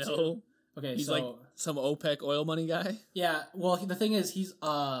 In Dota 2? No. Okay, he's like some OPEC oil money guy. Yeah, well, the thing is, he's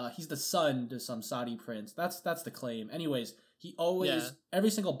the son to some Saudi prince. That's the claim. Anyways, he always every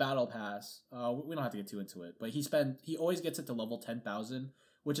single battle pass. We don't have to get too into it, but he always gets it to level 10,000,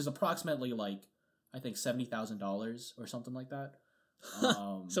 which is approximately like I think $70,000 or something like that.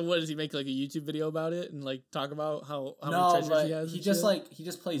 So what does he make, like a YouTube video about it and like talk about how many treasures he has? He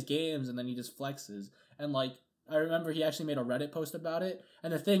just plays games and then he just flexes, and like I remember he actually made a Reddit post about it.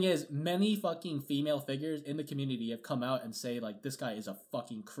 And the thing is, many fucking female figures in the community have come out and say like, this guy is a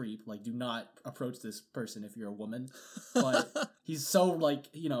fucking creep. Like, do not approach this person if you're a woman. But he's so like,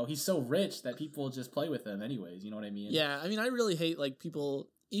 you know, he's so rich that people just play with him anyways. You know what I mean? Yeah, I mean, I really hate like people,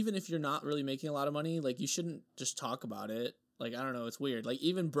 even if you're not really making a lot of money, like you shouldn't just talk about it. Like, I don't know, it's weird. Like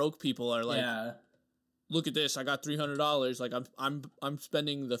even broke people are like, look at this, I got $300. Like I'm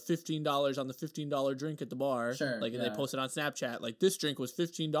spending the $15 on the $15 drink at the bar. Sure. Like, and they post it on Snapchat. Like, this drink was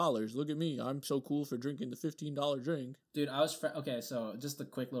 $15. Look at me, I'm so cool for drinking the $15 drink. Dude, I was okay. So just a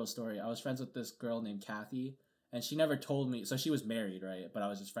quick little story. I was friends with this girl named Kathy, and she never told me. So she was married, right? But I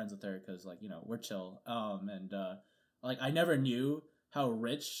was just friends with her because, like, you know, we're chill. And like I never knew how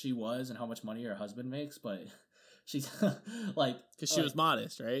rich she was and how much money her husband makes, but. She's like, because she was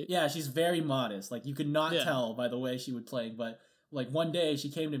modest, right? Yeah, she's very modest. Like you could not tell by the way she would play. But like one day she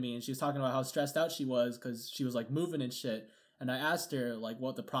came to me and she was talking about how stressed out she was because she was like moving and shit. And I asked her like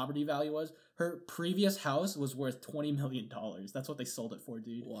what the property value was. Her previous house was worth $20 million. That's what they sold it for,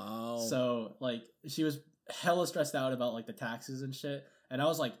 dude. Wow. So like she was hella stressed out about like the taxes and shit. And I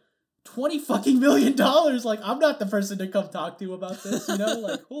was like, $20 fucking million. Like I'm not the person to come talk to about this. You know,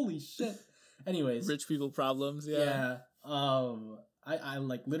 like holy shit. Anyways, rich people problems. I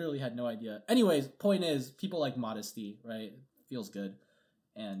like literally had no idea. Anyways, point is, people like modesty, right? Feels good,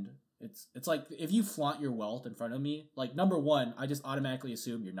 and it's like if you flaunt your wealth in front of me, like number one, I just automatically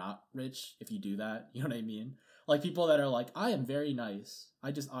assume you're not rich if you do that. You know what I mean? Like people that are like, I am very nice.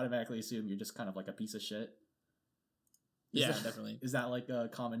 I just automatically assume you're just kind of like a piece of shit. Definitely. Is that like a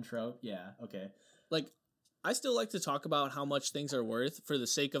common trope? Yeah. Okay. Like. I still like to talk about how much things are worth for the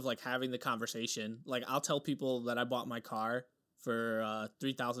sake of like having the conversation. Like I'll tell people that I bought my car for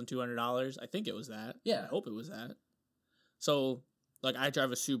 $3,200. I think it was that. Yeah. I hope it was that. So like I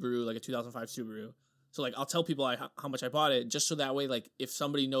drive a Subaru, like a 2005 Subaru. So like I'll tell people how much I bought it just so that way like if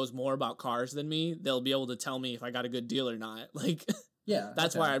somebody knows more about cars than me, they'll be able to tell me if I got a good deal or not. Like yeah,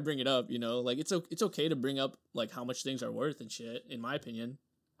 that's why I bring it up, you know? Like it's okay to bring up like how much things are worth and shit, in my opinion.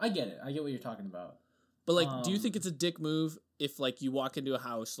 I get it. I get what you're talking about. But, like, do you think it's a dick move if, like, you walk into a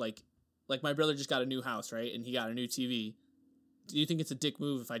house, like my brother just got a new house, right? And he got a new TV. Do you think it's a dick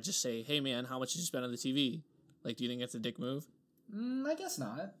move if I just say, hey, man, how much did you spend on the TV? Like, do you think it's a dick move? I guess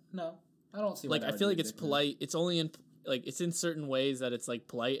not. No. I don't see why like, I feel like it's polite. It's only in, like, it's in certain ways that it's, like,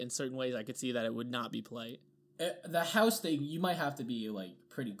 polite. In certain ways, I could see that it would not be polite. The house thing, you might have to be, like,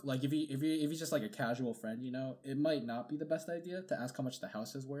 pretty... Like, if you're just, like, a casual friend, you know, it might not be the best idea to ask how much the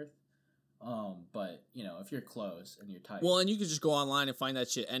house is worth. But you know, if you're close and you're tight, well, and you could just go online and find that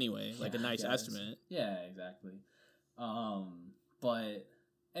shit anyway, like a nice estimate. Yeah, exactly. But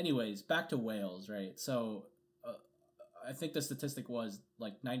anyways, back to whales, right? So, I think the statistic was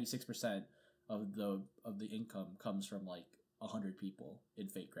like 96% of the income comes from like 100 people in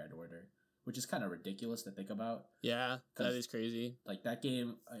Fate Grand Order, which is kind of ridiculous to think about. Yeah, that is crazy. Like that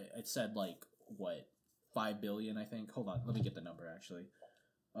game, it said like what 5 billion, I think. Hold on, let me get the number actually.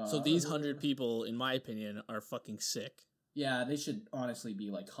 So these 100 people, in my opinion, are fucking sick. Yeah, they should honestly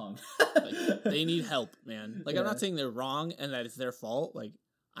be, like, hung. Like, they need help, man. Like, I'm not saying they're wrong and that it's their fault. Like,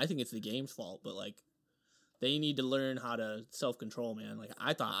 I think it's the game's fault, but, like, they need to learn how to self-control, man. Like,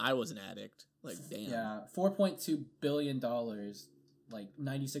 I thought I was an addict. Like, damn. Yeah, $4.2 billion, like,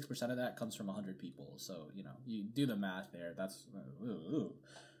 96% of that comes from 100 people. So, you know, you do the math there. That's,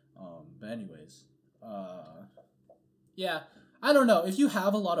 but anyways, yeah. I don't know, if you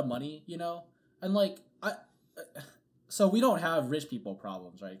have a lot of money, you know, and like, so we don't have rich people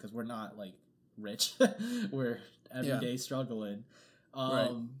problems, right? Because we're not like rich. We're every Yeah. day struggling. Right.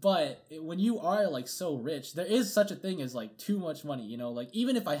 But when you are like so rich, there is such a thing as like too much money. You know, like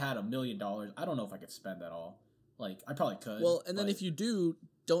even if I had $1 million, I don't know if I could spend that all. Like I probably could. Well, and then but- if you do,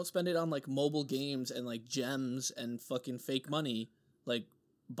 don't spend it on like mobile games and like gems and fucking fake money. Like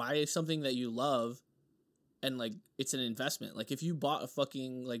buy something that you love, and like it's an investment. Like if you bought a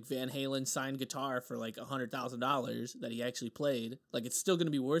fucking like Van Halen signed guitar for like $100,000 that he actually played, like it's still gonna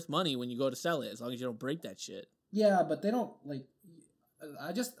be worth money when you go to sell it, as long as you don't break that shit. yeah, but they don't like.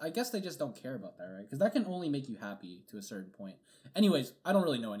 I guess they just don't care about that, right? Because that can only make you happy to a certain point. Anyways, I don't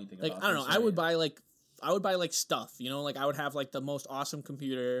really know anything Like about. I don't know. this, I would right? buy like stuff. You know, like I would have like the most awesome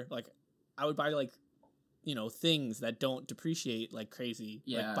computer. Like I would buy like, you know, things that don't depreciate like crazy.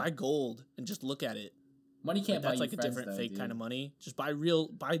 Yeah. Like buy gold and just look at it. Money can't Like, buy that's you like a friends, different though, fake dude. kind of money. Just buy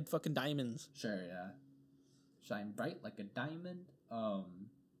fucking diamonds. Sure, yeah. Shine bright like a diamond.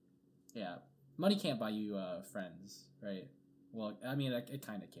 Yeah. Money can't buy you friends, right? Well, I mean, it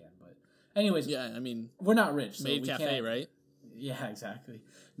kind of can, but anyways, Yeah, I mean, we're not rich, so Maid we Cafe, can't. right? Yeah, exactly.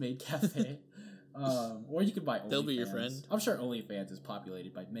 Maid Cafe. Or you could buy OnlyFans. They'll be your friend. I'm sure OnlyFans is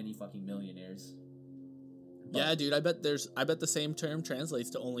populated by many fucking millionaires. But Yeah, dude. I bet the same term translates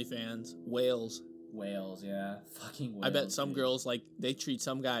to OnlyFans. Whales. whales, yeah, fucking whales. I bet some dude. girls like they treat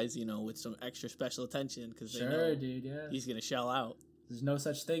some guys, you know, with some extra special attention because they Sure, know dude. Yeah. he's gonna shell out. There's no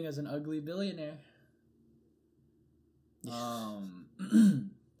such thing as an ugly billionaire.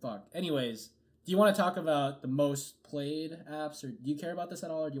 Fuck. Anyways, do you want to talk about the most played apps, or do you care about this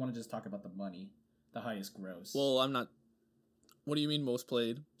at all, or do you want to just talk about the money, the highest gross? Well, I'm not. What do you mean most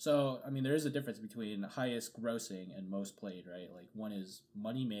played? So, I mean, there is a difference between highest grossing and most played, right? Like, one is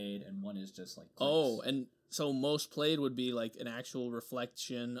money made, and one is just like clicks. Oh, and so most played would be like an actual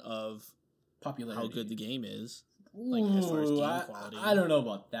reflection of popularity. how good the game is. like, as far as Ooh, game quality. I don't know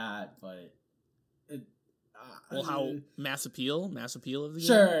about that, but it. Well, how mass appeal of the game?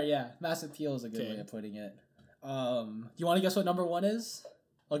 Sure, yeah. Mass appeal is a good Okay. way of putting it. Do you want to guess what number one is?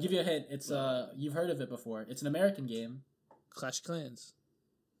 I'll give you a hint. It's you've heard of it before. It's an American game. Clash of Clans.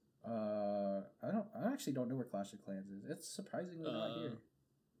 I actually don't know where Clash of Clans is. It's surprisingly not here.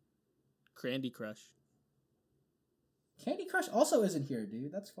 Candy Crush. Candy Crush also isn't here,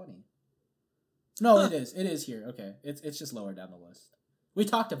 dude. That's funny. No, it is. It is here. Okay, it's just lower down the list. We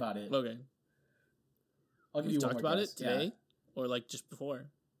talked about it. Okay. I'll give We you one talked more about guess. it today, or like just before.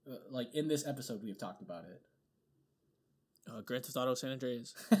 Yeah. Like in this episode, we have talked about it. Grand Theft Auto San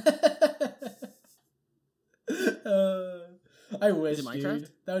Andreas. I wish, Is it Minecraft? dude.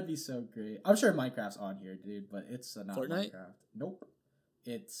 That would be so great. I'm sure Minecraft's on here, dude, but it's not Fortnite? Minecraft. Nope.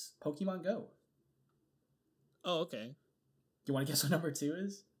 It's Pokemon Go. Oh, okay. Do you want to guess what number 2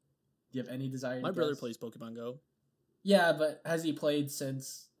 is? Do you have any desire to My brother guess? plays Pokemon Go. Yeah, but has he played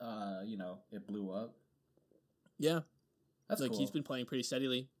since, it blew up? Yeah, That's like cool. he's been playing pretty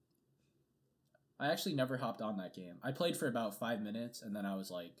steadily. I actually never hopped on that game. I played for about 5 minutes, and then I was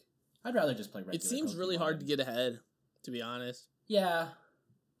like, I'd rather just play regular It seems really Pokemon. hard to get ahead, to be honest. Yeah,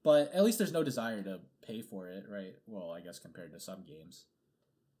 but at least there's no desire to pay for it, right? Well, I guess compared to some games.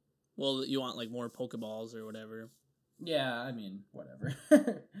 Well, you want like more Pokeballs or whatever. Yeah, I mean,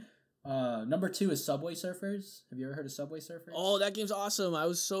 whatever. Number 2 is Subway Surfers. Have you ever heard of Subway Surfers? Oh, that game's awesome. I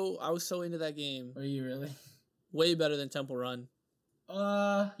was so into that game. Are you really? Way better than Temple Run.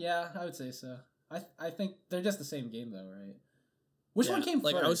 Yeah, I would say so. I think they're just the same game though, right? Which Yeah, one came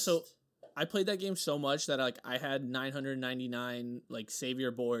like, first? I played that game so much that like I had 999 like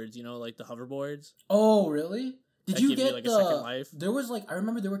savior boards, you know, like the hoverboards. Oh, really? Did That you give you, get like, a second life. There was like I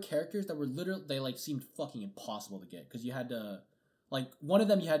remember there were characters that were literally they like seemed fucking impossible to get because you had to like one of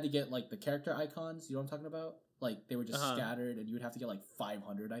them you had to get like the character icons. You know what I'm talking about? Like they were just scattered and you would have to get like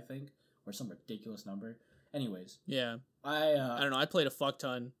 500, I think, or some ridiculous number. Anyways, Yeah. I I don't know. I played a fuck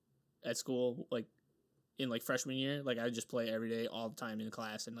ton at school, like in like freshman year. Like I would just play every day, all the time in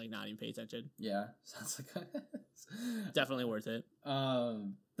class, and like not even pay attention. yeah, sounds like Definitely worth it.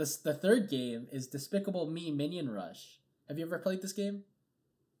 The third game is Despicable Me Minion Rush. Have you ever played this game?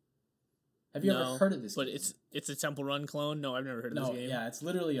 Have you ever No, heard of this But game? it's a Temple Run clone. No, I've never heard of No, this game. yeah, it's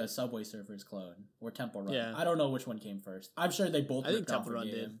literally a Subway Surfers clone or Temple Run. Yeah. I don't know which one came first. I'm sure they both I think ripped off Temple a Run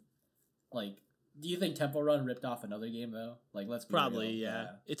game. did. Like, do you think Temple Run ripped off another game though? Like, let's be Probably, real. yeah.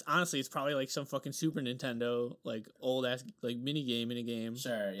 It's probably like some fucking Super Nintendo, like old ass like mini game in a game.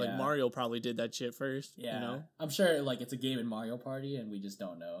 Sure, yeah. Like Mario probably did that shit first. Yeah, You know? I'm sure like it's a game in Mario Party and we just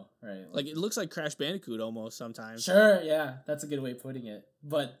don't know, right? Like it looks like Crash Bandicoot almost sometimes. sure, yeah, that's a good way of putting it.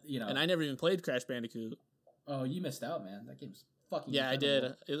 But you know, And I never even played Crash Bandicoot. oh, you missed out, man. That game's fucking. Yeah, incredible. I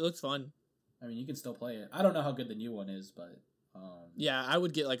did. It looks fun. I mean, you can still play it. I don't know how good the new one is, but Yeah, I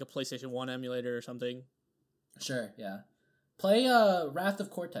would get like a PlayStation 1 emulator or something. Sure, yeah. Play Wrath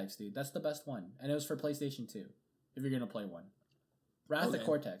of Cortex, dude. That's the best one. And it was for PlayStation 2, if you're going to play one. Wrath of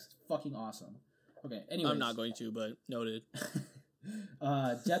Cortex. Fucking awesome. Okay, anyways. I'm not going to, but noted.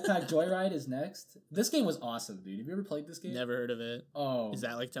 Jetpack Joyride is next. This game was awesome, dude. Have you ever played this game? Never heard of it. Oh. Is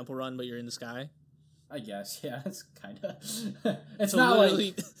that like Temple Run, but you're in the sky? I guess, yeah. It's kind of... it's so not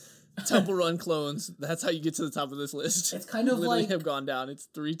literally, like... Temple Run clones. That's how you get to the top of this list. It's kind of literally like... have gone down. It's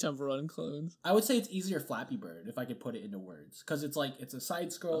 3 Temple Run clones. I would say it's easier Flappy Bird, if I could put it into words. Because it's like, it's a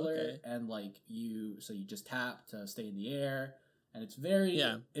side-scroller, and like, you just tap to stay in the air, and it's very...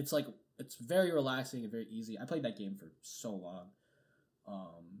 Yeah. It's like, it's very relaxing and very easy. I played that game for so long.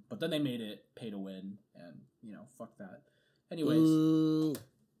 But then they made it pay to win, and, fuck that. Anyways, Ooh.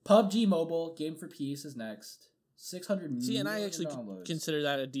 PUBG Mobile, Game for Peace is next. 600 See, and I million actually downloads. consider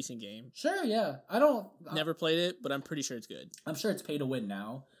that a decent game. Sure, yeah. Never played it, but I'm pretty sure it's good. I'm sure it's pay to win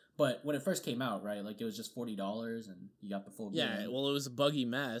now, but when it first came out, right, like it was just $40 and you got the full game. Yeah, well, it was a buggy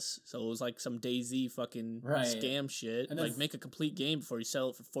mess, so it was like some DayZ fucking scam shit. And then like, make a complete game before you sell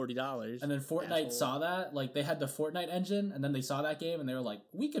it for $40. And then Fortnite saw that, like they had the Fortnite engine, and then they saw that game, and they were like,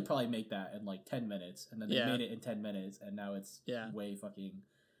 we could probably make that in like 10 minutes, and then they made it in 10 minutes, and now it's way fucking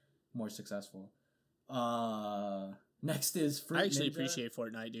more successful. Next is Fruit I actually Ninja. appreciate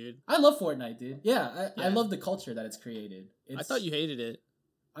Fortnite, dude. I love Fortnite, dude. Yeah, I love the culture that it's created. I thought you hated it.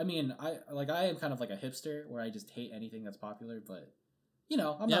 I mean, I am kind of like a hipster where I just hate anything that's popular, but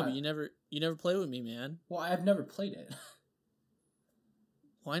I'm not. But you never play with me, man. Well, I've never played it.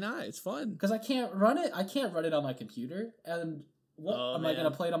 Why not? It's fun. Because I can't run it. I can't run it on my computer. And what am I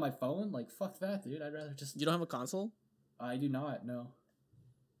gonna play it on my phone? Like, fuck that, dude. I'd rather just. You don't have a console? I do not. No.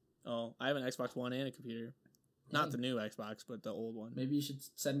 Oh, I have an Xbox One and a computer. Not the new Xbox, but the old one. Maybe you should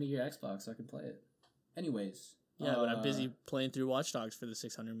send me your Xbox so I can play it. Anyways. Yeah, but I'm busy playing through Watch Dogs for the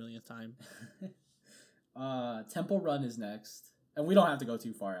 600 millionth time. Temple Run is next. And we don't have to go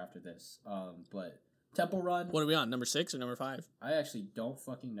too far after this. But Temple Run... What are we on, number 6 or number 5? I actually don't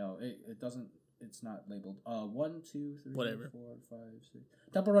fucking know. It doesn't... It's not labeled. 1, 2, 3, Whatever. 4, 5, 6...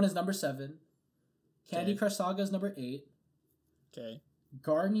 Temple Run is number 7. Candy Crush Saga is number 8. Okay.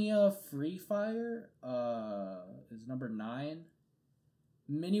 Garnia Free Fire is number 9.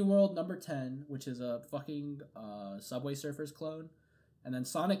 Mini World number 10, which is a fucking Subway Surfers clone. And then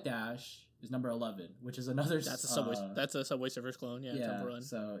Sonic Dash is number 11, which is another... That's a Subway Surfers clone, yeah, Temple Run.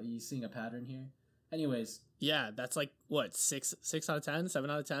 So you seeing a pattern here? Anyways. Yeah, that's like, what, 6 out of 10? 7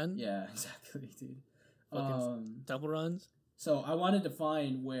 out of 10? Yeah, exactly, dude. Temple Runs? So I wanted to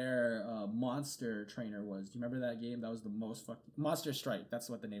find where Monster Trainer was. Do you remember that game? That was the most fucking... Monster Strike, that's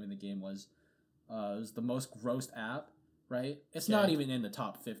what the name of the game was. It was the most grossed app, right? It's not even in the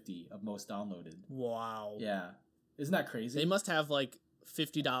top 50 of most downloaded. Wow. Yeah. Isn't that crazy? They must have like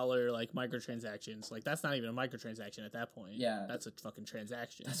 $50 like microtransactions. Like, that's not even a microtransaction at that point. Yeah. That's a fucking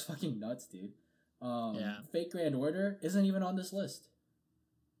transaction. That's fucking nuts, dude. Fake Grand Order isn't even on this list.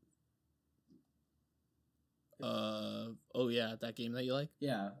 Oh yeah, that game that you like?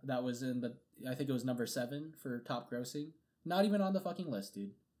 Yeah, that was I think it was number 7 for top grossing. Not even on the fucking list,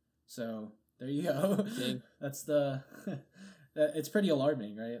 dude. So, there you go. Dang. That's it's pretty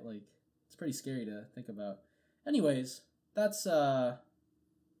alarming, right? Like, it's pretty scary to think about. Anyways, I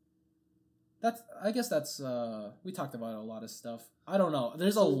guess that's we talked about a lot of stuff. I don't know.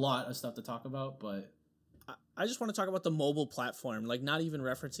 There's a lot of stuff to talk about, but I just want to talk about the mobile platform, like not even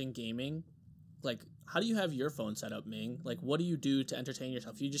referencing gaming. Like, how do you have your phone set up, Ming? Like, what do you do to entertain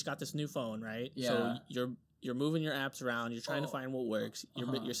yourself? You just got this new phone, right? Yeah. So you're moving your apps around. You're trying to find what works.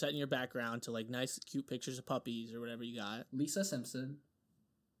 You're setting your background to like nice, cute pictures of puppies or whatever you got. Lisa Simpson.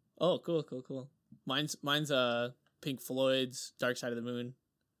 Oh, cool. Mine's Pink Floyd's Dark Side of the Moon.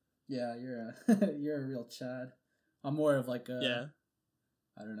 Yeah, you're a real Chad. I'm more of like a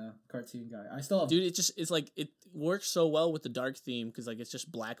I don't know, cartoon guy. I still have... Dude, it's like, it works so well with the dark theme, because, like, it's just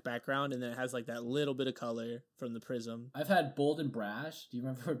black background, and then it has, like, that little bit of color from the prism. I've had Bold and Brash. Do you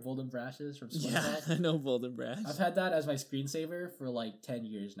remember what Bold and Brash is from SpongeBob? Yeah, I know Bold and Brash. I've had that as my screensaver for, like, 10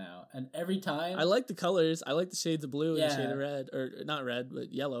 years now. And every time... I like the colors. I like the shades of blue and the shade of red. Or, not red,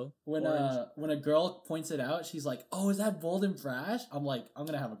 but yellow. When a girl points it out, she's like, oh, is that Bold and Brash? I'm like, I'm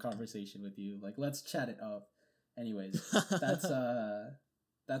gonna have a conversation with you. Like, let's chat it up. Anyways,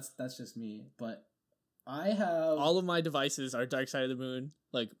 that's just me, but I have... All of my devices are Dark Side of the Moon.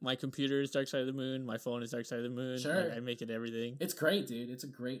 Like, my computer is Dark Side of the Moon, my phone is Dark Side of the Moon. Sure. Like, I make it everything. It's great, dude. It's a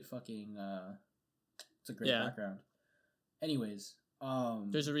great fucking... it's a great background. Anyways,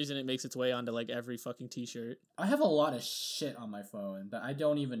 There's a reason it makes its way onto like every fucking t-shirt. I have a lot of shit on my phone that I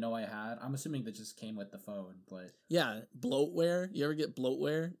don't even know I had. I'm assuming that just came with the phone, but Yeah, bloatware. You ever get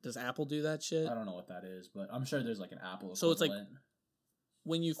bloatware? Does Apple do that shit? I don't know what that is. But I'm sure there's like an Apple equivalent. So it's like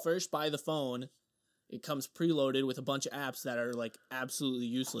when you first buy the phone, it comes preloaded with a bunch of apps that are like absolutely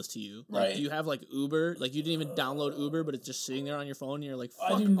useless to you. Like, Right. do you have like Uber? Like you didn't even download Uber, but it's just sitting there on your phone, and you're like, I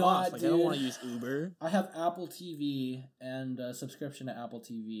 "Fuck do off!" not, Like I don't dude. want to use Uber. I have Apple TV and a subscription to Apple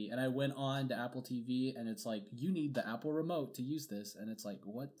TV, and I went on to Apple TV, and it's like you need the Apple remote to use this, and it's like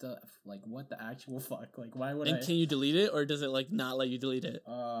what the actual fuck? Like why would And can you delete it, or does it like not let you delete it?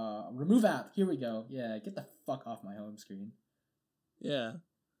 remove app? Here we go. Yeah, get the fuck off my home screen. Yeah.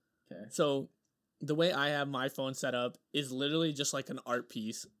 Okay. So the way I have my phone set up is literally just like an art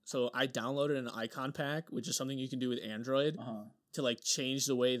piece. So I downloaded an icon pack, which is something you can do with Android to like change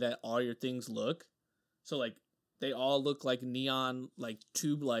the way that all your things look. So like they all look like neon like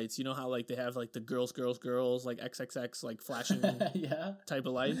tube lights. You know how like they have like the girls like XXX like flashing Yeah. type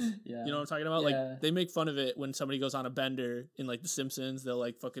of lights. Yeah. You know what I'm talking about? Yeah. Like they make fun of it when somebody goes on a bender in like The Simpsons. They'll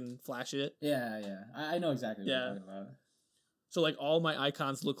like fucking flash it. Yeah. I know exactly what Yeah. you're talking about. So like all my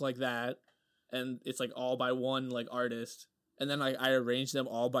icons look like that, and it's like all by one like artist. And then like I arrange them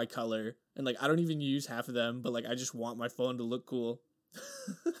all by color, and like I don't even use half of them, but like I just want my phone to look cool.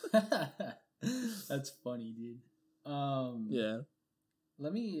 That's funny, dude. Yeah.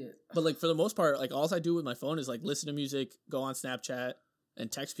 Let me. But like for the most part, like all I do with my phone is like listen to music, go on Snapchat, and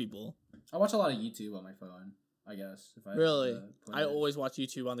text people. I watch a lot of YouTube on my phone. I guess if I Really? put I it- always watch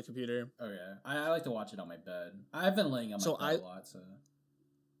YouTube on the computer. Oh yeah, I like to watch it on my bed. I've been laying on my So bed a lot, so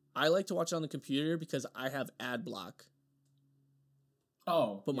I like to watch it on the computer because I have ad block,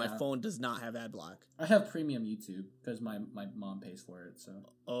 oh, but my yeah. phone does not have ad block. I have premium YouTube because my mom pays for it. So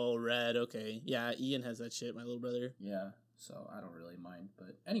Oh, red. Okay. Yeah, Ian has that shit, my little brother. yeah, so I don't really mind.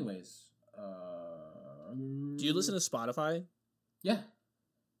 But anyways, Do you listen to Spotify? Yeah.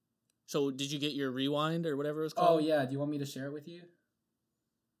 So did you get your rewind or whatever it was called? Oh yeah. Do you want me to share it with you?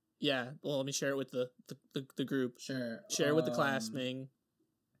 Yeah. Well, let me share it with the group. Sure. Share it with the class, Ming.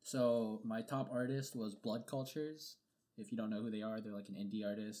 So my top artist was Blood Cultures. If you don't know who they are, they're like an indie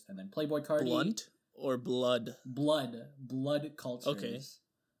artist. And then Playboy Cardi. Blunt or blood? Blood Cultures. Okay.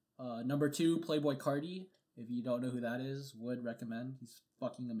 Number 2, Playboy Cardi. If you don't know who that is, would recommend. He's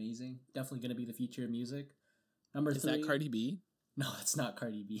fucking amazing. Definitely gonna be the future of music. Number 3. Is that Cardi B? No, it's not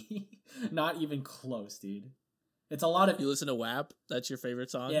Cardi B. Not even close, dude. It's a lot of. You listen to WAP? That's your favorite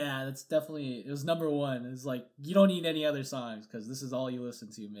song? Yeah, that's definitely. It was number 1. It's like you don't need any other songs because this is all you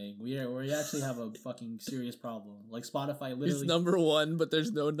listen to, Ming. We actually have a fucking serious problem. Like Spotify literally. It's number 1, but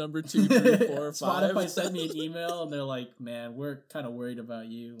there's no number 2, 3, 4, 5. Spotify sent me an email and they're like, "Man, we're kind of worried about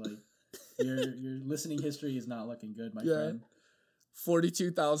you. Like, your listening history is not looking good, my friend."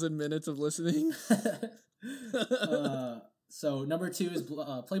 42,000 minutes of listening. So number 2 is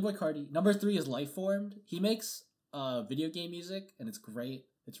Playboy Cardi. Number 3 is Lifeformed. He makes video game music and it's great.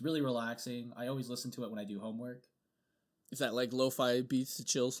 It's really relaxing. I always listen to it when I do homework. Is that like lo-fi beats to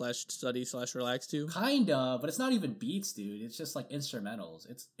chill / relax to? Kinda, but it's not even beats, dude. It's just like instrumentals.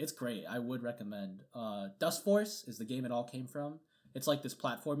 It's great. I would recommend. Dust Force is the game it all came from. It's like this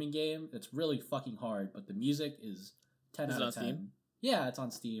platforming game. It's really fucking hard, but the music is 10 Is out it of on 10. Steam? Yeah, it's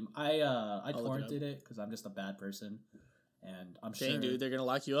on Steam. I look it torrented it because I'm just a bad person, and I'm Dang, sure. dude, they're gonna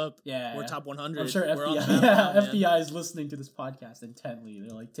lock you up. Yeah, We're top 100. I'm sure We're on the FBI, map now, man. FBI is listening to this podcast intently. They're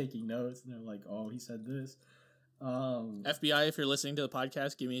like taking notes, and they're like, "Oh, he said this." FBI, if you're listening to the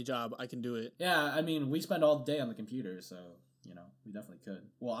podcast, give me a job. I can do it. Yeah, I mean, we spend all day on the computer, so you know, we definitely could.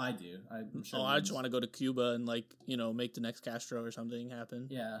 Well, I do. I'm sure. I just want to go to Cuba and like make the next Castro or something happen.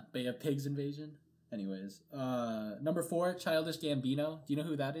 Yeah, Bay of Pigs invasion. Anyways, number 4, Childish Gambino. Do you know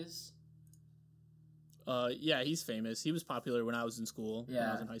who that is? Yeah, he's famous. He was popular when I was in school. When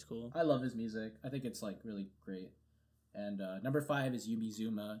I was in high school. I love his music. I think it's like really great. And number 5 is Yumi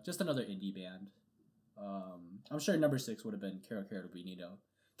Zuma, just another indie band. I'm sure number 6 would have been Caro Caro Bonito.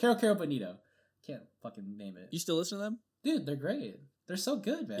 Caro Caro Bonito. Can't fucking name it. You still listen to them? Dude, they're great. They're so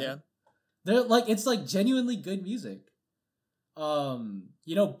good, man. Yeah. They're like, it's like genuinely good music.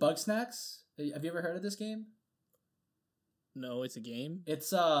 You know Bug Snacks? Have you ever heard of this game? No, it's a game. It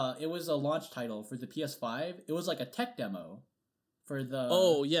was a launch title for the PS5. It was like a tech demo for the.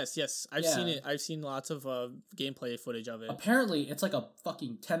 Oh yes. I've yeah. seen it. I've seen lots of gameplay footage of it. Apparently, it's like a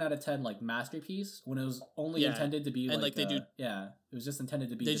fucking 10 out of 10 like masterpiece when it was only intended to be and like they do. Yeah, it was just intended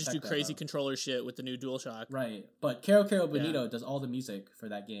to be. They the just tech do crazy demo. controller shit with the new DualShock. Right, but Caro Caro Bonito does all the music for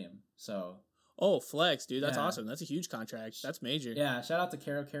that game. So Oh, flex, dude. That's Yeah. awesome. That's a huge contract. That's major. Yeah, shout out to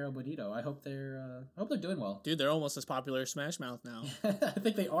Caro Bonito. I hope they're doing well. Dude, they're almost as popular as Smash Mouth now. I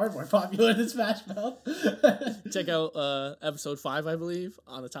think they are more popular than Smash Mouth. Check out episode 5, I believe,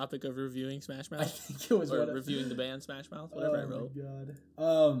 on the topic of reviewing Smash I Mouth. think it was Or one reviewing the band Smash Mouth, whatever I wrote.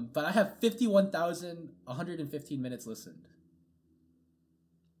 Oh my god. But I have 51,115 minutes listened.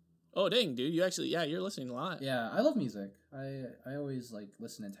 Oh, dang, dude. You actually, yeah, you're listening a lot. Yeah, I love music. I always like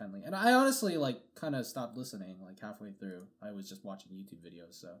listen intently, and I honestly like kind of stopped listening like halfway through. I was just watching YouTube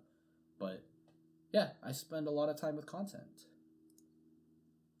videos, so. But yeah, I spend a lot of time with content.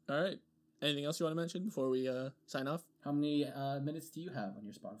 All right. Anything else you want to mention before we sign off? How many minutes do you have on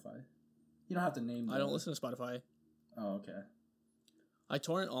your Spotify? You don't have to name them. I don't listen to Spotify. Oh, okay. I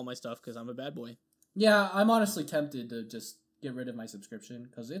torrent all my stuff because I'm a bad boy. Yeah, I'm honestly tempted to just get rid of my subscription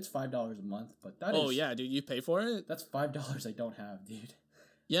because it's $5 a month, but Yeah, dude, you pay for it? that's $5 I don't have, dude.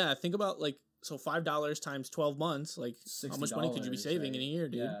 Yeah, think about like, so $5 times 12 months, like how much money could you be $60, saving right? in a year,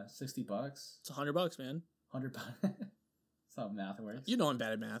 dude? Yeah, $60. It's $100, man. $100. That's how math works. You know I'm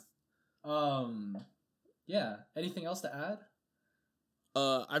bad at math. Yeah. Anything else to add?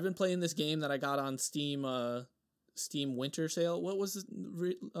 I've been playing this game that I got on Steam Winter Sale. What was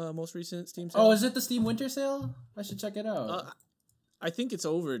the most recent Steam sale? Oh, is it the Steam Winter Sale? I should check it out. I think it's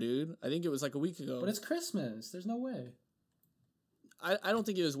over, dude. I think it was like a week ago. But it's Christmas. There's no way. I don't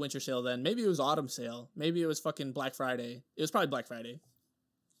think it was Winter Sale then. Maybe it was Autumn Sale. Maybe it was fucking Black Friday. It was probably Black Friday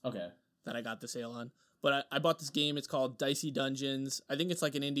Okay. that I got the sale on. But I bought this game. It's called Dicey Dungeons. I think it's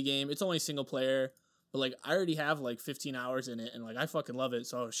like an indie game. It's only single player. But like I already have like 15 hours in it. And like I fucking love it.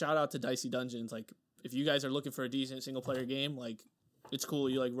 So shout out to Dicey Dungeons. Like if you guys are looking for a decent single player game, like it's cool.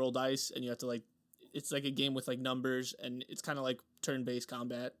 You like roll dice and you have to like, it's like a game with like numbers. And it's kind of like turn-based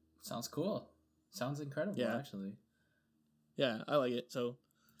combat. Sounds cool. Sounds incredible, Yeah. actually. Yeah, I like it. So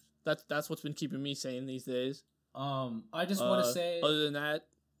that's what's been keeping me sane these days. I just want to say... Other than that,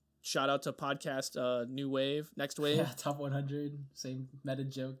 shout out to podcast New Wave, Next Wave. Yeah, Top 100. Same meta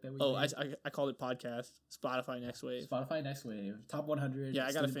joke that we made. I called it podcast. Spotify Next Wave. Spotify Next Wave. Top 100. Yeah,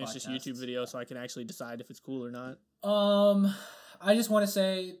 I gotta student finish this podcasts. YouTube video so I can actually decide if it's cool or not. I just want to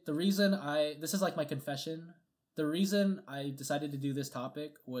say the reason this is like my confession. The reason I decided to do this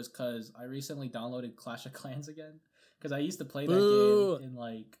topic was because I recently downloaded Clash of Clans again. Because I used to play Boo. that game in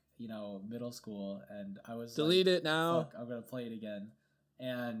like, middle school, and I was Delete it now. Fuck, I'm gonna play it again.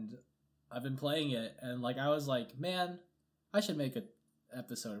 And I've been playing it, and like I was like, man, I should make an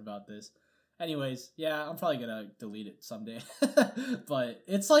episode about this. Anyways, yeah, I'm probably gonna delete it someday. But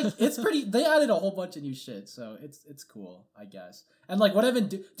it's like it's pretty. They added a whole bunch of new shit, so it's cool, I guess. And like what I've been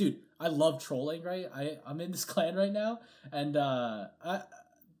dude, I love trolling. Right, I'm in this clan right now, and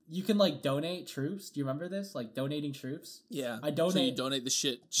you can like donate troops. Do you remember this? Like donating troops. Yeah. I donate. So you donate the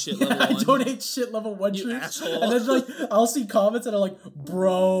shit Yeah, level 1. I donate shit level 1 You troops. asshole. And then like I'll see comments and I'm like,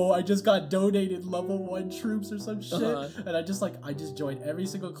 bro, I just got donated level 1 troops or some shit. Uh-huh. And I just joined every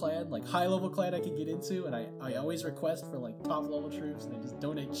single clan, like high level clan I can get into, and I always request for like top level troops, and I just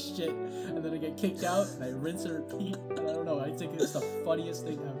donate shit, and then I get kicked out and I rinse and repeat. And I don't know, I think it's the funniest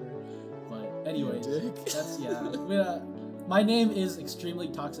thing ever. But anyways, You dick. my name is Extremely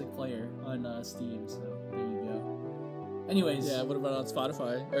Toxic Player on Steam, so there you go. Anyways. Yeah, what about on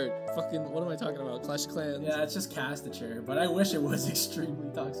Spotify? Or fucking, what am I talking about? Clash of Clans? Yeah, it's just Castature, but I wish it was Extremely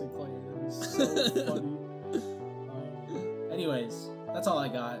Toxic Player. That was so funny. Anyways, that's all I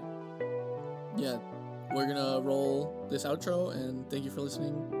got. Yeah, we're gonna roll this outro, and thank you for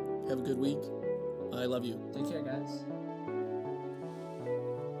listening. Have a good week. I love you. Take care, guys.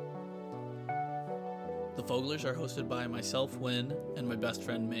 The Foglers are hosted by myself, Win, and my best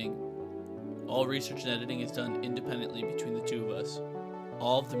friend, Ming. All research and editing is done independently between the two of us.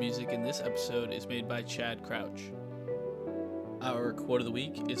 All of the music in this episode is made by Chad Crouch. Our quote of the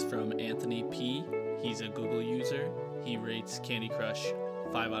week is from Anthony P. He's a Google user. He rates Candy Crush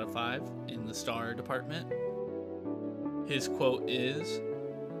 5 out of 5 in the star department. His quote is,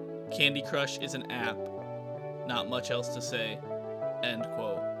 "Candy Crush is an app. Not much else to say." End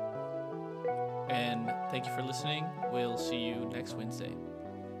quote. And thank you for listening. We'll see you next Wednesday.